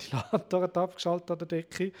Ventilator hat abgeschaltet an der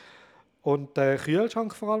Decke und der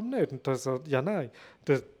Kühlschrank vor allem nicht. Und da so, ja nein,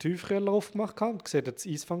 der Tiefkühler aufgemacht und gesehen, das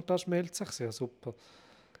Eis fängt an zu schmelzen. Ich so, ja super.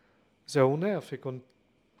 Sehr unnervig. Und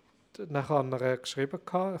nachher hat er geschrieben,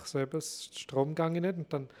 ich so, eben, das Strom ginge nicht.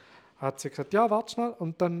 Und dann hat sie gesagt, ja, warte schnell.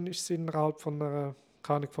 Und dann ist sie innerhalb von einer,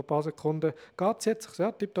 keine Ahnung, von ein paar Sekunden, geht es jetzt? Ich so,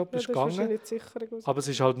 ja, tipptopp, Ja, ist das ist gegangen. wahrscheinlich die Sicherung. Aber es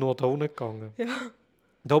ist halt nur da unten gegangen. Ja,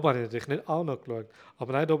 Da oben habe ich natürlich nicht auch noch geschaut.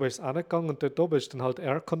 Aber nein, da oben ist es auch nicht gegangen und dort oben ist dann halt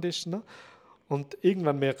Airconditioner. Und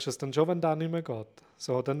irgendwann merkst du es dann schon, wenn der nicht mehr geht.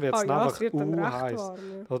 So, dann wird es ja, einfach es wird dann recht heiß. warm.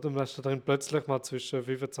 Ja. Oder dann hast du drin plötzlich mal zwischen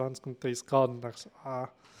 25 und 30 Grad und denkst,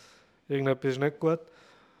 irgendetwas ist nicht gut.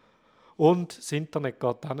 Und das Internet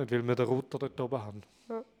geht auch nicht, weil wir den Router dort oben haben.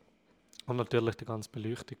 Ja. Und natürlich die ganze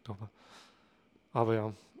Beleuchtung da oben. Aber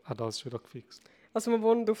ja, auch das ist wieder gefixt. Also wir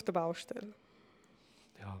wohnen auf der Baustelle.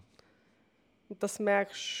 Ja, Und das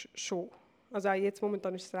merkst du schon. Also auch jetzt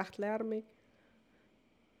momentan ist es recht lärmig.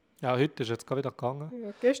 ja, heute ist jetzt gerade wieder gegangen.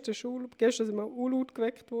 Ja, gestern sind wir laut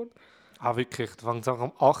geweckt worden. Wirklich, da fängt es auch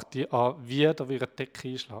um 8 Uhr an, wieder wie eine Decke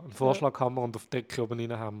einschlagen. Ein Vorschlaghammer und auf die Decke oben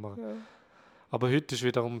reinhämmern. Ja. Aber heute war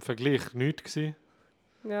wieder im Vergleich nichts gewesen.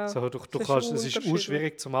 Ja, So, du es kannst, es ist unterschiedlich.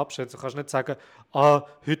 schwierig zum Abschätzen. Du kannst nicht sagen,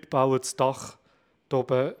 heute bauen das Dach da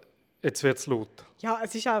oben, jetzt wird es laut. Ja,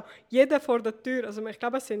 es ist auch jeder vor der Tür. Also ich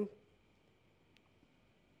glaube, es sind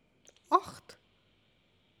 8.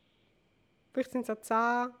 Vielleicht sind es auch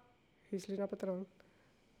 10 Häuschen nebendran.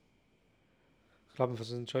 Ich glaube, wir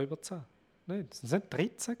sind schon über 10. Nein, es sind nicht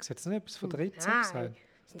 13 gewesen. Jetzt nicht etwas von 13 Nein, gesagt.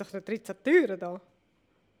 es sind doch nicht 13 Türen da.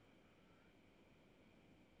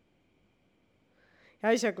 Ja,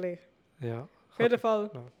 ist ja gleich. Ja. Auf jeden Fall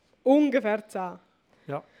Ja. ungefähr 10.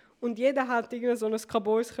 Ja. Und jeder hat irgendwie so ein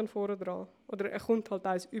Kabäuschen vorne dran. Oder er kommt halt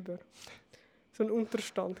eins über. So ein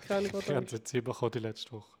Unterstand. Keine Ahnung, was Wir da haben ist. es jetzt bekommen die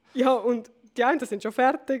letzte Woche. Ja, und die einen sind schon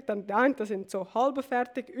fertig, dann die einen sind so halb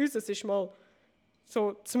fertig. Unseres ist mal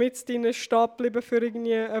so mitten drin stehen bleiben für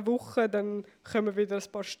irgendwie eine Woche, dann kommen wieder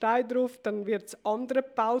ein paar Steine drauf, dann wird das andere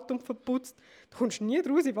gebaut und verputzt. Du kommst nie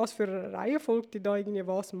raus, in was für eine Reihenfolge die da irgendwie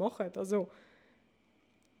was machen. Also,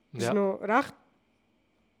 das ist noch recht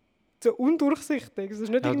so undurchsichtig. Es ist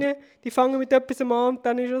nicht irgendwie, die fangen mit etwas an und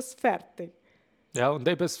dann ist es fertig. Ja, und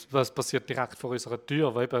eben, was passiert direkt vor unserer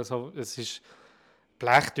Tür, weil eben so, es ist, die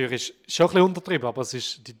Blechtür ist schon ein bisschen untertrieben, aber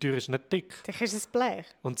die Tür ist nicht dick. Das ist es Blech.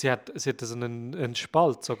 Und sie hat so einen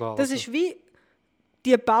Spalt sogar. Das ist wie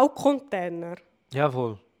die Baucontainer.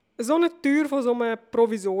 Jawohl. So eine Tür von so einem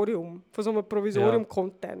Provisorium,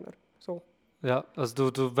 Provisorium-Container. So. Ja, also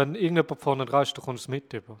du, wenn irgendjemand vorne dran ist, du kommst es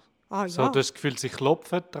mit über. Ah, So, ja. du hast das Gefühl, sie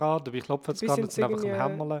klopfen dran, dabei klopfen sie gar nicht, sind einfach am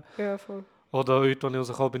Hämmerle. Ja, voll. Oder heute, als ich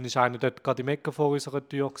rausgekommen bin, war einer dort gerade im Ecke vor unserer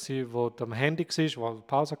Tür, der am Handy war, der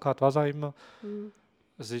Pause hatte, was auch immer.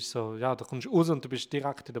 Es ist so, ja, da kommst du raus und du bist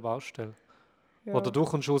direkt in der Baustelle. Ja. Oder du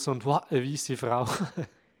kommst raus und wow, eine weisse Frau.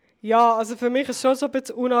 Ja, also für mich ist es schon so ein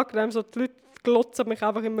bisschen unangenehm. So, die Leute glotzen mich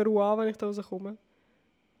einfach immer an, wenn ich da rauskomme.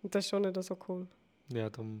 Und das ist schon nicht so cool. Ja,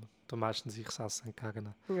 da meistens sich das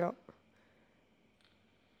entgegen. Ja.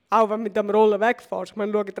 Auch wenn du mit dem Roller wegfährst. Ich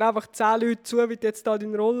meine, schauen dir einfach 10 Leute zu, wie du jetzt da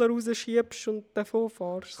deinen Roller rausschiebst und davon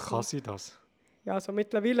fährst. Kann sie das? Ja, also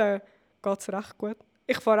mittlerweile geht es recht gut.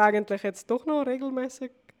 Ich fahre eigentlich jetzt doch noch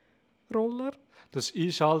regelmäßig Roller. Das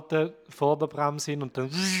Einschalten vor der Bremse hin und dann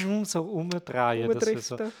so umdrehen.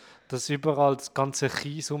 Dass überall das ganze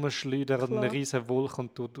Kies rumschleudert und eine riesen Wolke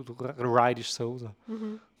und du ridest so raus.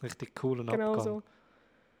 Richtig cool und genau Abgang. So.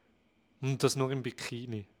 Und das nur im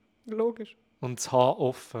Bikini. Logisch. Und das Haar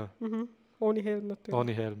offen. Ohne Helm natürlich.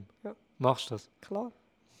 Ohne Helm. Ja. Machst du das? Klar.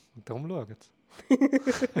 Und darum schauen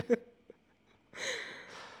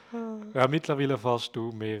ja, mittlerweile fährst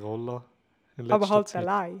du mehr Roller. Aber halt Zeit.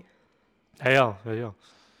 Allein. Ja.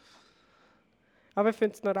 Aber ich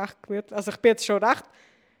finde es noch recht gemütlich. Also ich bin jetzt schon recht...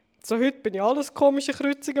 So heute bin ich alles komische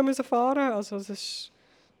Kreuzungen müssen fahren. Also es ist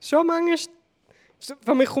schon manchmal...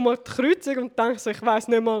 Für mich kommt halt die Kreuzung und denke so, ich weiss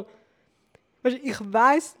nicht mal... Ich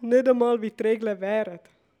weiss nicht einmal, wie die Regeln wären.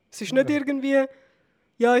 Es ist nicht irgendwie...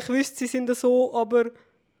 Ja, ich wüsste, sie sind so, aber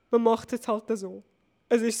man macht es jetzt halt so.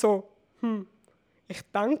 Es ist so... Ich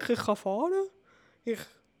denke, ich kann fahren. Ich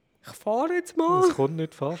fahre jetzt mal. Es kommt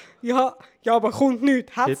nicht fast. Ja, aber kommt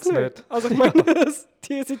nicht. Hat es nicht. Also ich meine,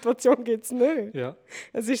 diese Situation gibt es nicht. Ja.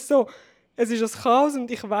 Es ist so, es ist ein Chaos und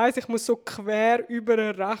ich weiss, ich muss so quer über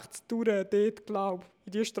rechts durch, dort, glaube ich.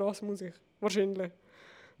 In die Straße muss ich. Wahrscheinlich.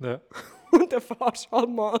 Ja. Und dann fahrst du halt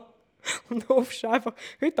mal. Und hoffst einfach.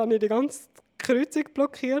 Heute habe ich die ganze Kreuzung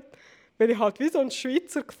blockiert, weil ich halt wie so ein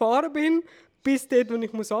Schweizer gefahren bin, bis dort, wo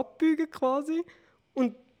ich muss abbiegen quasi.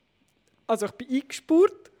 Und also ich bin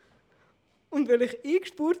eingespurt. Und weil ich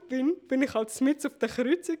eingespurt bin, bin ich halt mitten auf der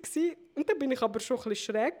Kreuzung gewesen. Und dann bin ich aber schon ein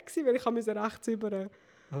bisschen schräg gewesen, weil ich rechts über.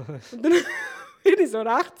 Und dann bin ich so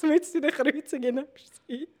rechts mitten in der Kreuzung hinein.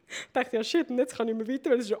 Ich dachte, ja shit, und jetzt kann ich mir weiter,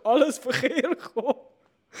 weil es ist ja alles Verkehr gekommen.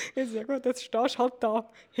 Ich so, ja gut, jetzt stehst du halt da.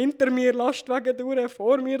 Hinter mir Lastwagen durch,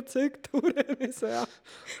 vor mir Züge durch. Ich so, ja.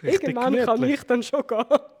 Irgendwann kann ich dann schon gehen.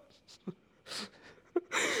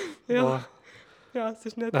 Ja. Oh. Ja, es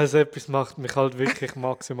ist nicht... Also etwas macht mich halt wirklich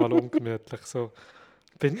maximal ungemütlich. So.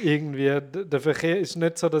 Bin irgendwie, der Verkehr ist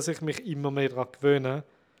nicht so, dass ich mich immer mehr daran gewöhne,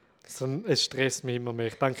 sondern es stresst mich immer mehr.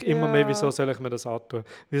 Ich denke immer mehr, wieso soll ich mir das antun?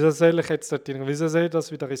 Wieso soll ich jetzt dort hinein? Wieso soll ich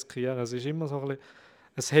das wieder riskieren? Es ist immer so ein bisschen,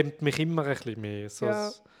 es hemmt mich immer ein bisschen mehr. So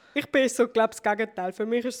ja. Ich bin so, glaube ich, das Gegenteil. Für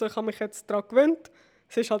mich ist es so, ich habe mich jetzt daran gewöhnt.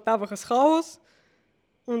 Es ist halt einfach ein Chaos.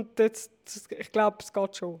 Und jetzt, ich glaube, es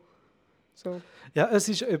geht schon. So. Ja, es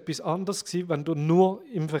war etwas anderes gewesen, wenn du nur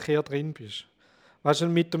im Verkehr drin bist. Weißt du,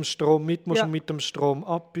 mit dem Strom musst du mit dem Strom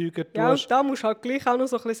abbiegen. Ja, und da musst du halt gleich auch noch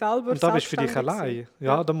so ein bisschen selber. Und da bist du für dich allein.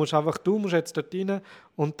 Ja, da musst du musst jetzt dort rein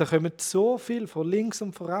und da kommen so viel von links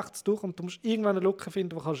und von rechts durch und du musst irgendwann eine Lücke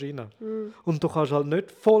finden, wo kannst du rein. Und du kannst halt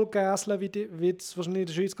nicht voll gäseln, wie es wahrscheinlich in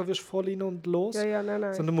der Schweiz geht, wirst voll rein und los. Ja, nein.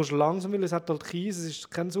 Sondern du musst langsam, weil es hat halt Kies, es ist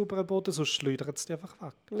kein sauberer Boden, sonst schleudert es dich einfach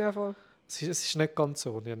weg. Ja, voll. Es ist nicht ganz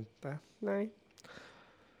so. Nein.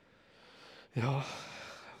 Ja,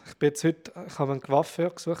 ich habe einen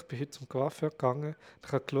Coiffeur gesucht, bin heute zum Coiffeur gegangen.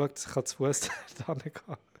 Ich habe geschaut, dass ich zu Fuß da nicht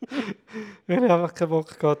gehen. Weil ich einfach keinen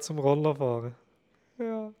Bock hatte zum Roller fahren.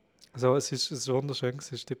 Ja. Also, es war wunderschön,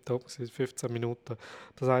 es war tipptopp, 15 Minuten.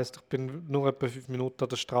 Das heisst, ich bin nur etwa 5 Minuten an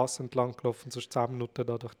der Straße entlang gelaufen, sonst 10 Minuten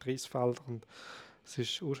da durch die Reisfelder und es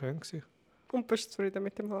war auch schön. Und bist du zufrieden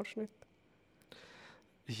mit dem Haarschnitt?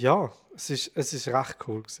 Ja, es ist recht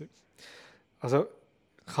cool gewesen. Also,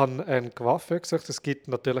 ich habe einen Coiffeur gesucht. Es gibt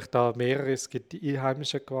natürlich da mehrere. Es gibt die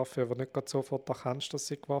einheimischen Coiffeure, die nicht sofort erkennst, dass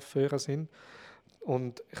sie Coiffeure sind.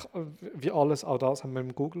 Und wie alles, auch das haben wir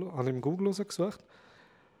im Google rausgesucht.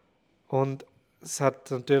 Und es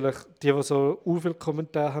hat natürlich die so viele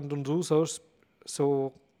Kommentare haben und auch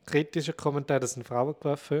so kritische Kommentare, das sind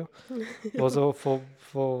Frauencoiffeure, wo so von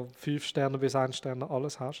 5 Sternen bis 1 Stern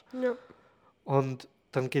alles hast. Ja. Und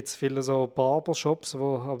dann gibt es viele so Barbershops,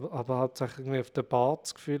 wo aber hauptsächlich irgendwie auf den Bart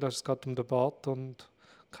das Gefühl hast, es geht um den Bart und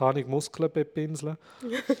keine Ahnung, Muskeln bepinseln.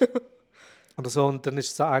 Oder so. Und dann ist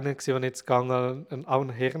es so einer, der jetzt gegangen, auch ein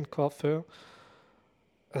Herrencoiffeur.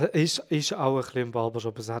 Ist auch ein bisschen im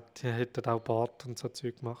Barbershop, er hat auch Bart und so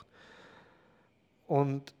Zeug gemacht.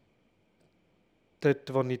 Und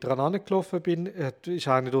dort, wo ich dran angelaufen bin,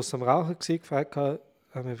 war einer draussen am Rauchen, gefragt, habe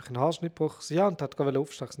ich einen Haarschnitt gebrochen? Ja, und hat gerade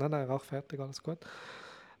aufstehen. Ich sagte, nein, rauch fertig, alles gut.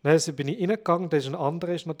 Dann bin ich reingegangen, da war ein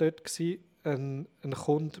anderer noch dort, ein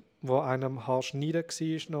Kunde, der einem am Haarschneiden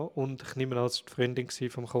war noch, und ich nehme an, das war die Freundin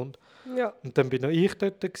vom Kunden. Ja. Und dann bin noch ich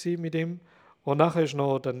dort mit ihm. Und nachher ist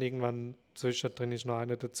noch, dann irgendwann zwischendrin ist noch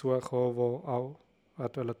einer dazugekommen, der auch die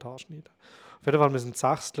Haare schneiden wollte. Auf jeden Fall, wir sind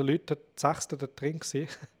 6 Leute, 6 da drin gewesen.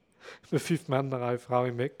 Für 5 Männer, eine Frau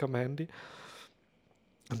im Weg am Handy.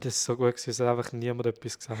 Und das war so gut, es hat einfach niemand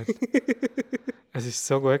etwas gesagt. Es ist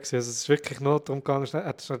so gut gewesen. Also es ist wirklich nur darum gegangen, er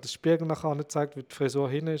hat schnell den Spiegel nachher gezeigt, wie die Frisur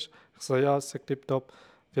hin ist. Ich so, ja, es ist tipptopp,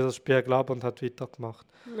 wie der Spiegel ab und hat weitergemacht.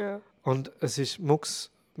 Ja. Und es war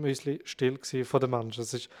mucksmüsli still gewesen von den Menschen.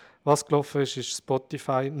 Was gelaufen ist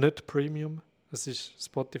Spotify, nicht Premium. Es ist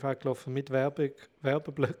Spotify gelaufen mit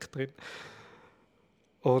Werbeblöcken drin.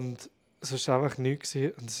 Und es war einfach nichts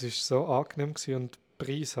gewesen. Und es war so angenehm gewesen. Und der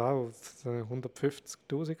Preis auch,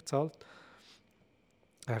 150'000 gezahlt.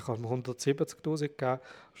 Ich habe mir 170'000 gegeben.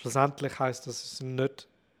 Schlussendlich heisst das, es waren nicht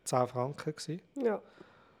 10 Franken gewesen. Ja.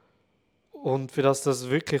 Und für das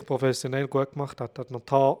wirklich professionell gut gemacht hat er die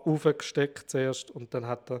Haare aufgesteckt zuerst und dann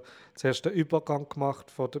hat er zuerst den Übergang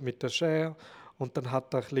gemacht mit der Schere und dann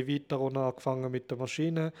hat er ein bisschen weiter runter angefangen mit der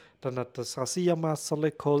Maschine, dann hat er das Rasiermesser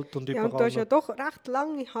geholt und Ja, und du überall hast ja doch recht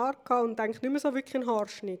lange Haare gehabt und eigentlich nicht mehr so wirklich einen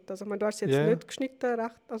Haarschnitt. Also ich meine, du hast jetzt Ja. nicht geschnitten,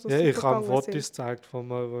 also Ja, super ich habe gegangen Fotos sind. gezeigt von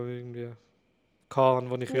mir, wo irgendwie Haaren,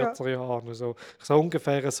 wo ich Ja. kürzere Haare habe. So. Ich sage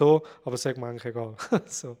ungefähr so, aber es sagt mir eigentlich egal.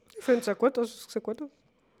 So. Ich finde es auch gut, also es sieht gut aus.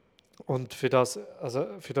 Und für das,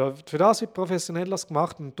 wie professionell das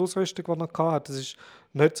gemacht und die Ausrüstung, die er hatte, das ist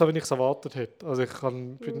nicht so, wie ich es erwartet hätte. Also ich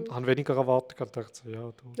habe weniger erwartet und dachte so, ja,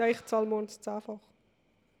 du. Ja, ich zahle morgens 10-fach.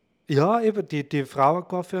 Ja, eben, die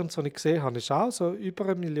Frauencoiffeure, die ich gesehen habe, ist auch so über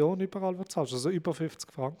 1 Million überall, wo du zahlst, also über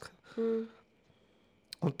 50 Franken. Mhm.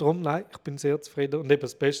 Und darum, nein, ich bin sehr zufrieden. Und eben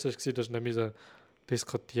das Beste war, dass ich nicht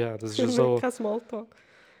diskutieren. Das ist ja so. Kein Smalltalk.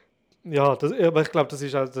 Ja, aber ich glaube,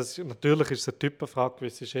 natürlich ist es eine Typenfrage, wie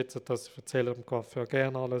sie schätzen, dass sie erzählen dem Coiffeur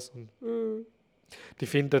gerne alles. Und die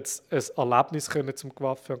finden es ein Erlebnis, können zum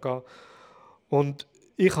Coiffeur gehen. Und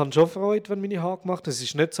ich habe schon Freude, wenn meine Haare gemacht werden. Es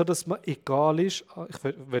ist nicht so, dass mir egal ist. Ich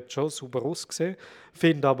will schon sauber aussehen.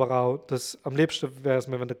 Finde aber auch, dass am liebsten wäre es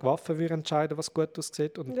mir, wenn der Coiffeur entscheiden was gut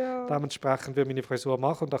aussieht. Und dementsprechend will meine Frisur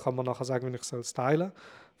machen. Und dann kann man nachher sagen, wie ich es stylen soll.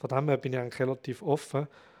 Von dem her bin ich eigentlich relativ offen.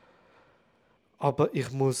 Aber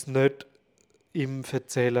ich muss nicht ihm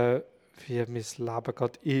erzählen, wie mein Leben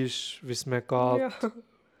gerade ist, wie es mir geht, Ja.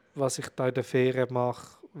 was ich da in der Ferien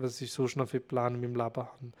mache, was ich sonst noch für Pläne in meinem Leben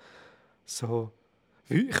habe. So,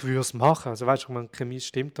 ich würde es machen. Also weißt du, wenn Chemie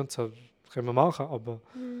stimmt und so, können wir machen, aber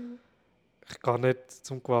ich gehe nicht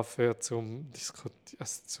zum Coiffeur, zum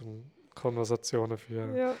Konversationen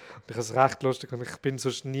führen. Ja. Und ich habe es recht lustig und ich bin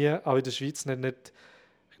sonst nie, auch in der Schweiz,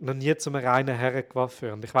 noch nie zu einem reinen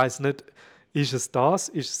Herrencoiffeur. Und ich weiss nicht, ist es,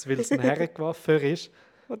 weil es ein Herrencoiffeur ist?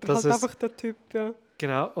 Oder halt einfach der Typ, ja.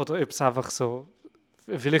 Genau, oder ob es einfach so,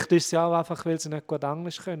 vielleicht ist es ja auch einfach, weil sie nicht gut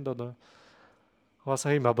Englisch können, oder was auch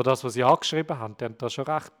immer. Aber das, was sie angeschrieben haben, die haben da schon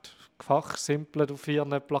recht fachsimpelt auf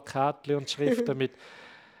ihren Plakatchen und Schriften mit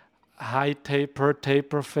High Taper,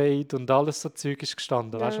 Taper Fade und alles so Zeug ist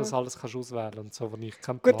gestanden. Ja. Weißt du, was alles kannst du auswählen und so, wo ich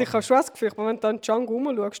keinen Gut, Plan ich habe schon das Gefühl, wenn du an Canggu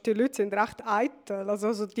rumschaust, die Leute sind recht eitel.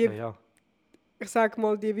 Also die, ja. ich sage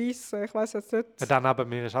mal, die Weißen, ich weiß jetzt nicht. Ja, dann neben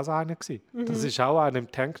mir war auch so einer. Das war auch einer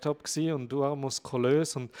im Tanktop und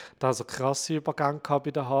muskulös und da so krasse Übergänge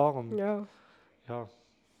bei den Haaren. Ja. Ja.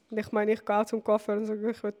 Und ich meine, ich gehe zum Coiffeur und sage,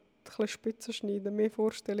 ich will ein bisschen Spitzen schneiden. Mehr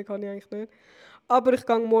Vorstellung habe ich eigentlich nicht. Aber ich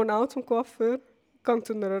gehe morgen auch zum Coiffeur. Ich gehe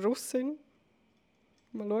zu einer Russin.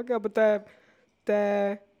 Mal schauen. Aber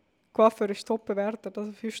der Coiffeur ist top bewertet.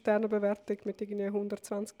 Also 5-Sterne-Bewertung mit irgendwie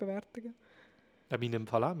 120 Bewertungen. Ja, in meinem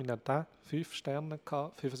Fall auch. Wir hatten 5 Sterne,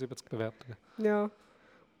 75 Bewertungen. Ja.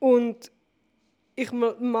 Und ich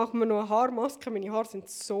mache mir noch eine Haarmaske. Meine Haare sind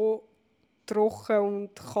so trocken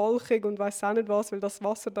und kalkig und weiss auch nicht was, weil das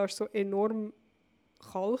Wasser da ist so enorm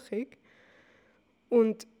kalkig.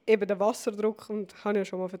 Und eben der Wasserdruck, und habe ich ja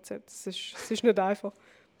schon mal erzählt, es ist nicht einfach.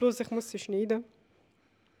 Plus ich muss sie schneiden.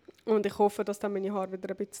 Und ich hoffe, dass dann meine Haare wieder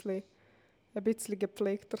ein bisschen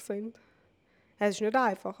gepflegter sind. Ja, es ist nicht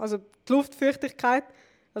einfach. Also die Luftfeuchtigkeit,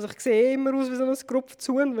 also ich sehe immer aus wie so ein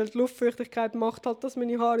Grupfzuhn, weil die Luftfeuchtigkeit macht halt, dass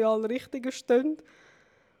meine Haare alle richtig stehen.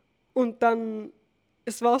 Und dann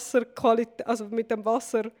das Wasserqualität, also mit dem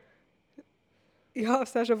Wasser, ja,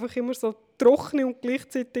 es ist einfach immer so trockene und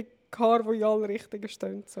gleichzeitig Haare, die in alle Richtungen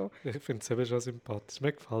stehen. So. Ich finde es eben schon sympathisch.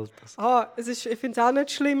 Mir gefällt das. Ich finde es auch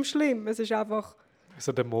nicht schlimm. Es ist einfach...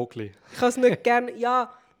 So der Mogli. Ich kann es nicht gerne...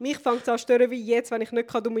 Ja, mich fängt es an zu stören wie jetzt, wenn ich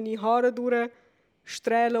nicht durch meine Haare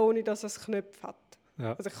durchstrählen kann, ohne dass es Knöpfe hat.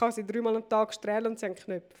 Ja. Also ich kann sie 3-mal am Tag strählen und sie haben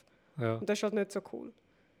Knöpfe. Ja. Und das ist halt nicht so cool.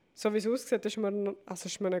 So wie es aussieht, ist mir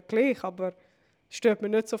nicht gleich, aber es stört mich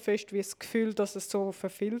nicht so fest, wie das Gefühl, dass es so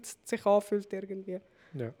verfilzt sich anfühlt irgendwie.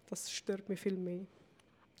 Ja. Das stört mich viel mehr.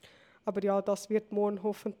 Aber ja, das wird morgen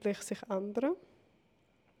hoffentlich sich ändern.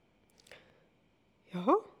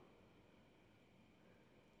 Ja.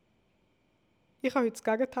 Ich habe heute das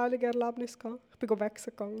gegenteilige Erlebnis gehabt. Ich bin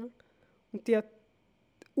wechseln gegangen. Und die hat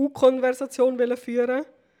U-Konversation führen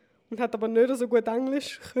und hat aber nicht so gut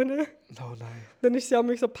Englisch können. Oh nein. Dann ist sie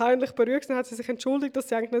mich so peinlich berührt und dann hat sie sich entschuldigt, dass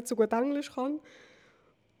sie eigentlich nicht so gut Englisch kann.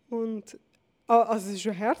 Und also es war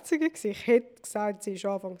schon herzig. Ich hätte gesagt, sie ist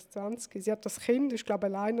Anfang 20. Sie hat das Kind, ist glaube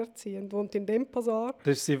ich alleinerziehend, wohnt in dem Passar.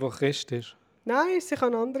 Das ist sie, die Christ ist? Nein, sie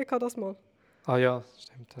kann eine andere das mal. Ah ja,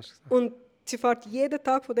 stimmt, hast du gesagt. Und sie fährt jeden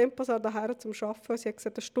Tag von dem Passar daher zum Arbeiten. Sie hat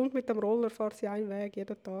gesagt, eine Stunde mit dem Roller fährt sie einen Weg,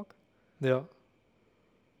 jeden Tag. Ja.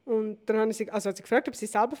 Und dann hat sie gefragt, ob sie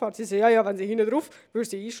selber fährt. Sie sagt, ja, wenn sie hinten drauf, würde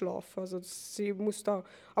sie einschlafen. Also sie muss da.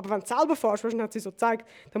 Aber wenn du selber fährst, weißt, dann hat sie so gezeigt,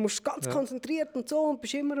 dann musst du ganz konzentriert und so und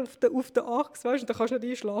bist immer auf der Achse, weißt, und dann kannst du nicht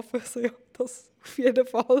einschlafen. Ich so, ja, das auf jeden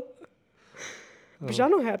Fall. Du bist auch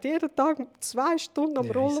noch hart, jeden Tag 2 Stunden am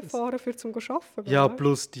Roller fahren, zum Arbeiten. Ja,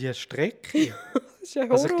 plus die Strecke. Das ist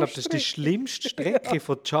eine Also ich glaube, das ist die Horrorstrecke. schlimmste Strecke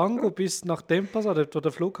von Canggu bis nach dem Passat, dort wo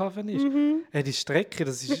der Flughafen ist. Die Strecke,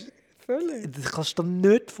 das ist... Völlig. Das kannst du dir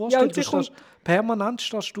nicht vorstellen. Ja, Permanent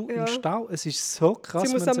stehst du im Stau. Es ist so krass,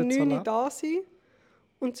 sie muss wenn am es 9 so Uhr da sein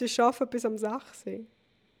und sie arbeitet bis am 6 Uhr.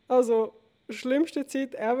 Also, schlimmste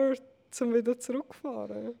Zeit ever, um wieder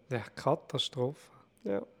zurückzufahren. Ja, Katastrophe.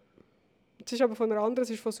 Ja. Sie ist aber von einer anderen,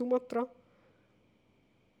 sie ist von Sumatra.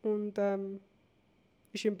 Und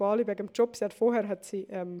ist in Bali wegen dem Job. Hat sie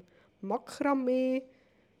Makramee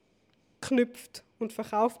geknüpft und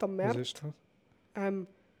verkauft am Markt. Was ist das?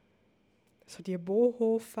 So die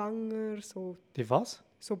Boho-Fänger, so... Die was?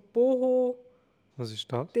 So Boho... Was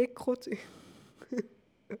ist das? Deko...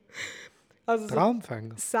 Also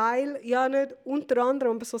Traumfänger? So Seil, ja nicht unter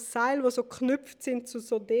anderem, aber so Seile, die so geknüpft sind zu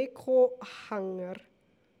so Deko-Hänger.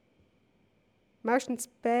 Meistens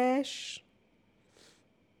beige.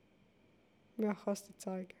 Ja, ich kann es dir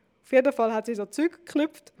zeigen. Auf jeden Fall hat sie so Zeug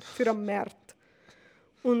geknüpft für am Markt.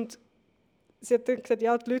 Und sie hat dann gesagt,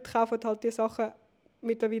 ja, die Leute kaufen halt die Sachen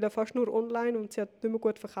mittlerweile fast nur online und sie hat nicht mehr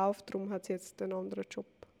gut verkauft, darum hat sie jetzt einen anderen Job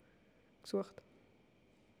gesucht.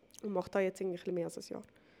 Und macht da jetzt eigentlich mehr als ein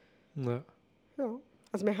Jahr. Ja.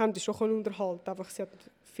 Also wir haben die schon unterhalten, einfach sie hat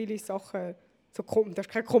viele Sachen, so, das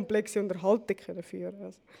ist keine komplexe Unterhaltung können führen.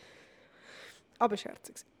 Also. Aber es war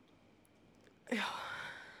herzig.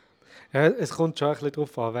 Ja, es kommt schon ein bisschen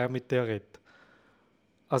darauf an, wer mit dir redet.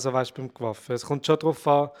 Also weißt du, beim Coiffeur. Es kommt schon darauf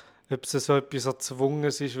an, ob es so etwas erzwungen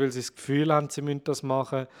ist, weil sie das Gefühl haben, sie müssen das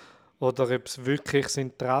machen, oder ob es wirklich das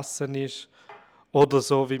Interesse ist. Oder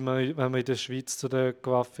so, wie man, wenn man in der Schweiz zu den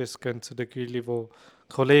Coiffeurs geht, zu der Güli, die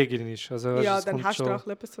Kollegin ist. Also, Ja, dann hast du auch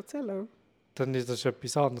etwas zu erzählen. Dann ist das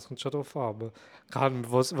etwas anderes, kommt schon darauf an. Aber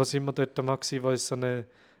wo sind wir dort mal gewesen, wo so eine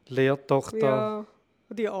Lehrtochter... Ja,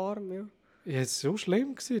 die Arme, ja. Ja, es war so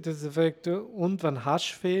schlimm. Das fragt, und wann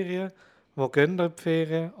hast du Ferien? Wo gehen ihr in die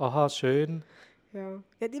Ferien? Aha, schön. Ja,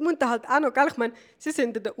 die müssen halt auch noch, gell? Ich meine, sie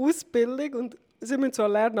sind in der Ausbildung und sie müssen zwar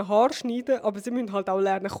lernen, Haarschneiden, aber sie müssen halt auch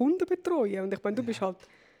lernen, Kunden betreuen. Und ich meine, du bist halt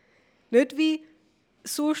nicht wie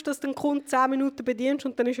sonst, dass du den Kunden 10 Minuten bedienst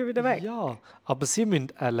und dann ist er wieder weg. Ja, aber sie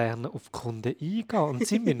müssen auch lernen, auf die Kunden eingehen. Und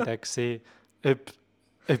sie müssen auch sehen,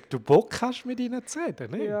 ob du Bock hast, mit ihnen zu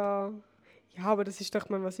reden. Nicht? Ja, aber das ist doch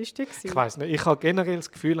mal, was ist das? Ich weiss nicht, ich habe generell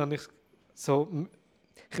das Gefühl, ich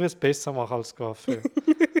will es besser machen als Coiffeur.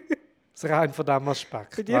 Das ist rein von diesem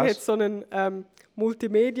Aspekt. Bei dir hat es so einen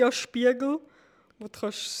Multimedia-Spiegel, wo du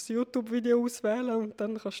das YouTube-Video auswählen kannst und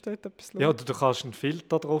dann kannst du dort etwas schauen. Ja, oder du kannst einen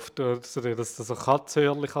Filter drauf tun, dass du so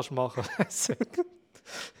Katzenhörchen machen kannst.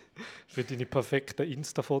 Für deine perfekten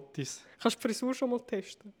Insta-Fotos. Kannst du die Frisur schon mal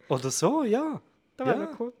testen? Oder so, ja. Das wäre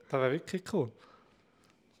cool. Das wäre wirklich cool.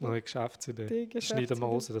 Neue Geschäftsidee. Die Geschäftsidee. Schneiden wir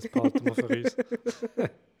raus, das behalten wir für uns.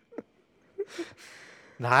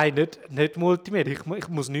 Nein, nicht Multimedia. Ich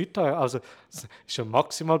muss nichts haben. Also, es ist ja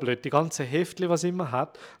maximal blöd. Die ganzen Heftchen, was immer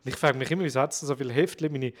hat. Und ich frage mich immer, wieso hat es so viele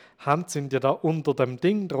Heftchen? Meine Hände sind ja da unter dem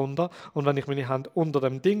Ding drunter. Und wenn ich meine Hände unter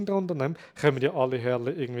dem Ding drunter nehme, kommen ja alle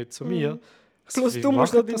Hörle irgendwie zu mir. Plus Wie du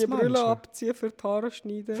musst noch machen das deine Brille Menschen? abziehen für die Haare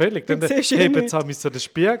schneiden. Völlig. Dann siehst du hebt nichts. jetzt so den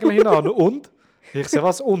Spiegel hinan und? Ich sehe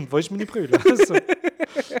was und? Wo ist meine Brille? Also,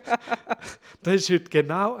 das war heute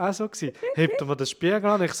genau auch so. Hebt er mir den Spiegel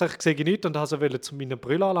an, ich sage, ich sehe nichts und wollte zu meiner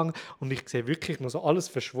Brille anlangen und ich sehe wirklich nur so alles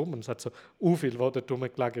verschwommen. Es hat so viel, was dort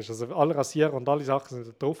rumgelegen ist. Also alle Rasierer und alle Sachen sind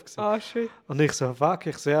da drauf gewesen. Ah, shit. Und ich so, fuck,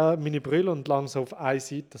 ich sehe meine Brille und lang so auf eine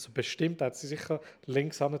Seite. Also bestimmt hat sie sicher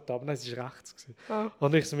links an aber nein, sie war rechts gewesen. Ah.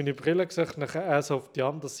 Und ich so meine Brille gesagt, nachher er so auf die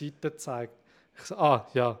andere Seite gezeigt. Ich so,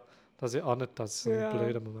 ja, dass ich auch nicht, das ist so ein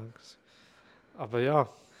blöder Moment gewesen. Aber ja.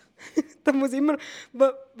 Da muss immer,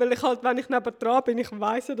 weil ich halt, wenn ich nebendran bin, ich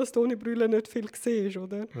weiss ja, dass du ohne Brille nicht viel siehst,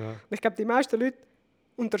 oder? Ja. Und ich glaube, die meisten Leute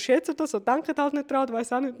unterschätzen das und denken halt nicht dran,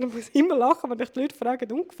 weiss auch nicht. Man muss immer lachen, wenn dich die Leute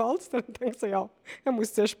fragen, gefällt es dir? Dann denke ich so, ja, er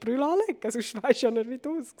muss zuerst die Brille anlegen, sonst weisst du ja nicht, wie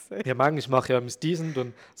du aussiehst. Ja, manchmal mache ich ja mit diesen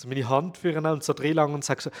und so meine Hand führen und so drin lang und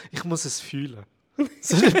sage so, ich muss es fühlen.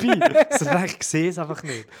 So dabei. So, nein, ich sehe es einfach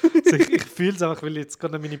nicht. So, ich fühle es einfach, weil ich jetzt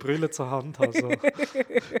gerade meine Brille zur Hand habe. So.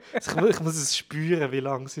 Ich muss es spüren, wie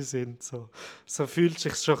lang sie sind. So fühlt es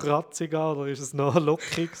sich schon kratzig an oder ist es noch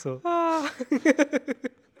lockig? So. Ah.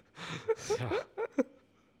 Ja.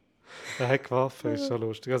 Der hat geworfen, ist schon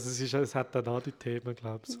lustig. Also es hat dann auch die Themen,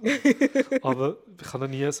 glaube ich. So. Aber ich habe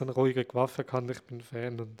noch nie so eine ruhige Waffe gehabt, ich bin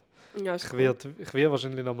Fan. Und Ja, ich werde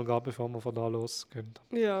wahrscheinlich noch mal gehen, bevor wir von da losgehen.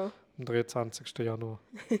 Ja. Am 23. Januar.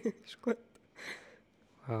 Ist gut.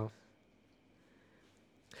 Ja.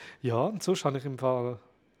 Ja, und sonst habe ich im Fall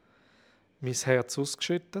mein Herz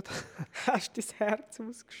ausgeschüttet. Hast du dein Herz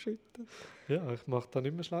ausgeschüttet? Ja, ich mache da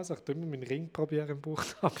nicht mehr Schleiß. Ich tue immer meinen Ring probieren im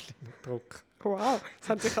Bauchnabel drücken. Wow, das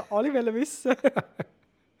haben sicher alle wollen wissen.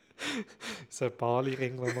 So ein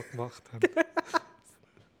Bali-Ring, den wir gemacht haben.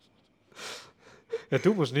 Ja,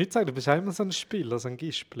 du musst nicht sagen, du bist immer so ein Spieler, so ein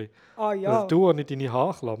Gispli. Ah ja. Weil du ohne deine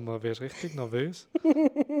Haarklammer wärst richtig nervös.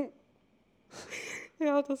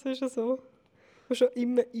 Ja, das ist ja so. Du musst schon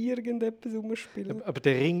immer irgendetwas rumspielen. Aber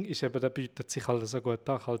der Ring ist eben, der bietet sich halt so gut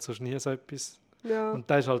an. Halt sonst nie so etwas. Ja. Und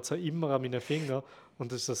der ist halt so immer an meinen Fingern.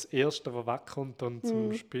 Und das ist das Erste, was wegkommt und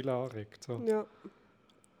zum Spielen anregt. So. Ja.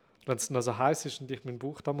 Wenn es dann so heiß ist und ich meinen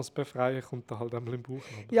Bauch da muss befreien, kommt er halt einmal im Bauch.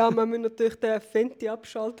 Ja, man muss natürlich den Fenty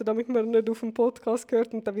abschalten, damit man nicht auf dem Podcast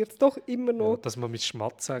hört. Und dann wird es doch immer noch... Ja, dass man mein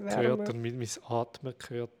Schmatzen Wärme. hört und mein Atmen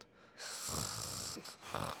hört.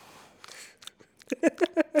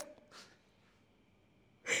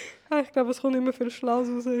 Ich glaube, es kommt immer viel Schlaues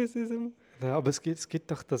raus aus diesem... Ja, aber es gibt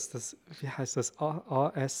doch das, wie heißt das,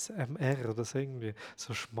 ASMR oder so irgendwie,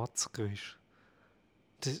 so Schmatzgeräusch.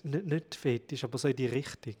 Das ist nicht fetisch, aber so in die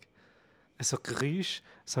Richtung. So Geräusch,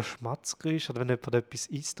 so Schmatzgeräusch, oder wenn jemand etwas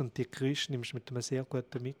isst und die Geräusche nimmst du mit einem sehr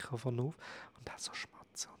guten Mikrofon auf und dann so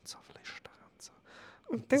schmatzen und so flüstern und so.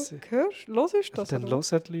 Und dann hörst du das? Dann oder?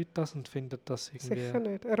 hören die Leute das und finden das irgendwie Sicher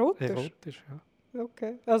nicht. Erotisch? ja.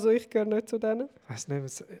 Okay. Also ich gehöre nicht zu denen. Ich weiss nicht,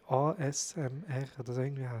 was ASMR oder so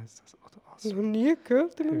irgendwie heisst das. Oder Noch nie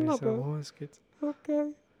gehört in meinem irgendwie so, Leben. es gibt. Okay.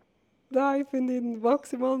 Nein, ich finde ihn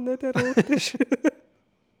maximal nicht erotisch.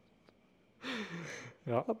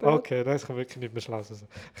 Ja, Aber okay, das kann wirklich nicht mehr schlau sein.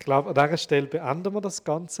 Ich glaube, an dieser Stelle beenden wir das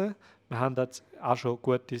Ganze. Wir haben jetzt auch schon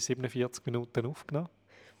gute 47 Minuten aufgenommen.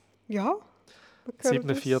 Ja.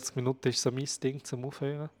 47 Minuten ist so mein Ding zum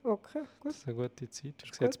Aufhören. Okay, gut. Das ist eine gute Zeit.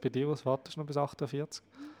 Wie sieht es bei dir aus? Wartest du noch bis 48?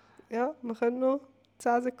 Ja, wir können noch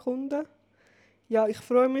 10 Sekunden. Ja, ich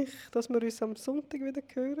freue mich, dass wir uns am Sonntag wieder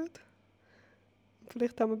hören.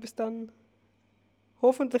 Vielleicht haben wir bis dann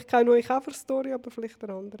hoffentlich keine neue Cover-Story, aber vielleicht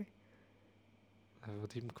eine andere. Wo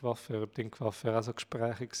dein Coiffeur auch so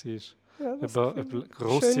Gespräche war. Ja, das Ob du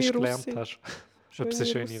Russisch gelernt Russin. hast. Ob es eine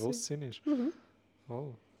schöne Russin ist. Mhm.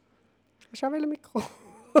 Oh. Hast du auch mitkommen?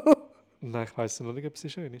 Nein, ich weiss noch nicht, ob sie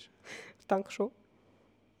schön ist. Ich denke schon.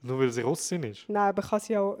 Nur weil sie Russin ist? Nein, aber ich habe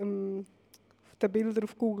sie auch auf den Bildern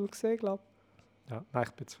auf Google gesehen, glaube ich. Ja, nein,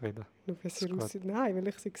 ich bin zufrieden. Nur weil sie Russin... Nein, weil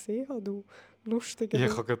ich sie gesehen habe, du Lustige. Ja,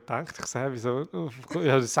 ich habe gedacht, ich sage, wieso?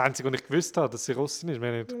 Ja, das Einzige, was ich gewusst habe, dass sie Russin ist, wir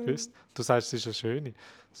haben nicht gewusst. Du sagst, sie ist eine schöne.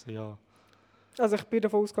 Also, ja. Also ich bin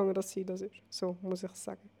davon ausgegangen, dass sie das ist. So muss ich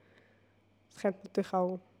sagen. Es könnte natürlich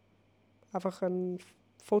auch einfach ein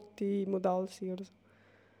Fotomodell sein oder so.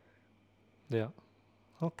 Ja,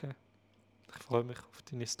 okay. Ich freue mich auf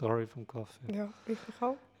deine Story vom Kaffee. Ja, ich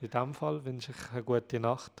auch. In diesem Fall wünsche ich eine gute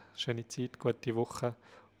Nacht, schöne Zeit, gute Woche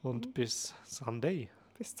und bis Sunday.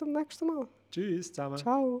 Bis zum nächsten Mal. Tschüss zusammen.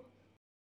 Ciao.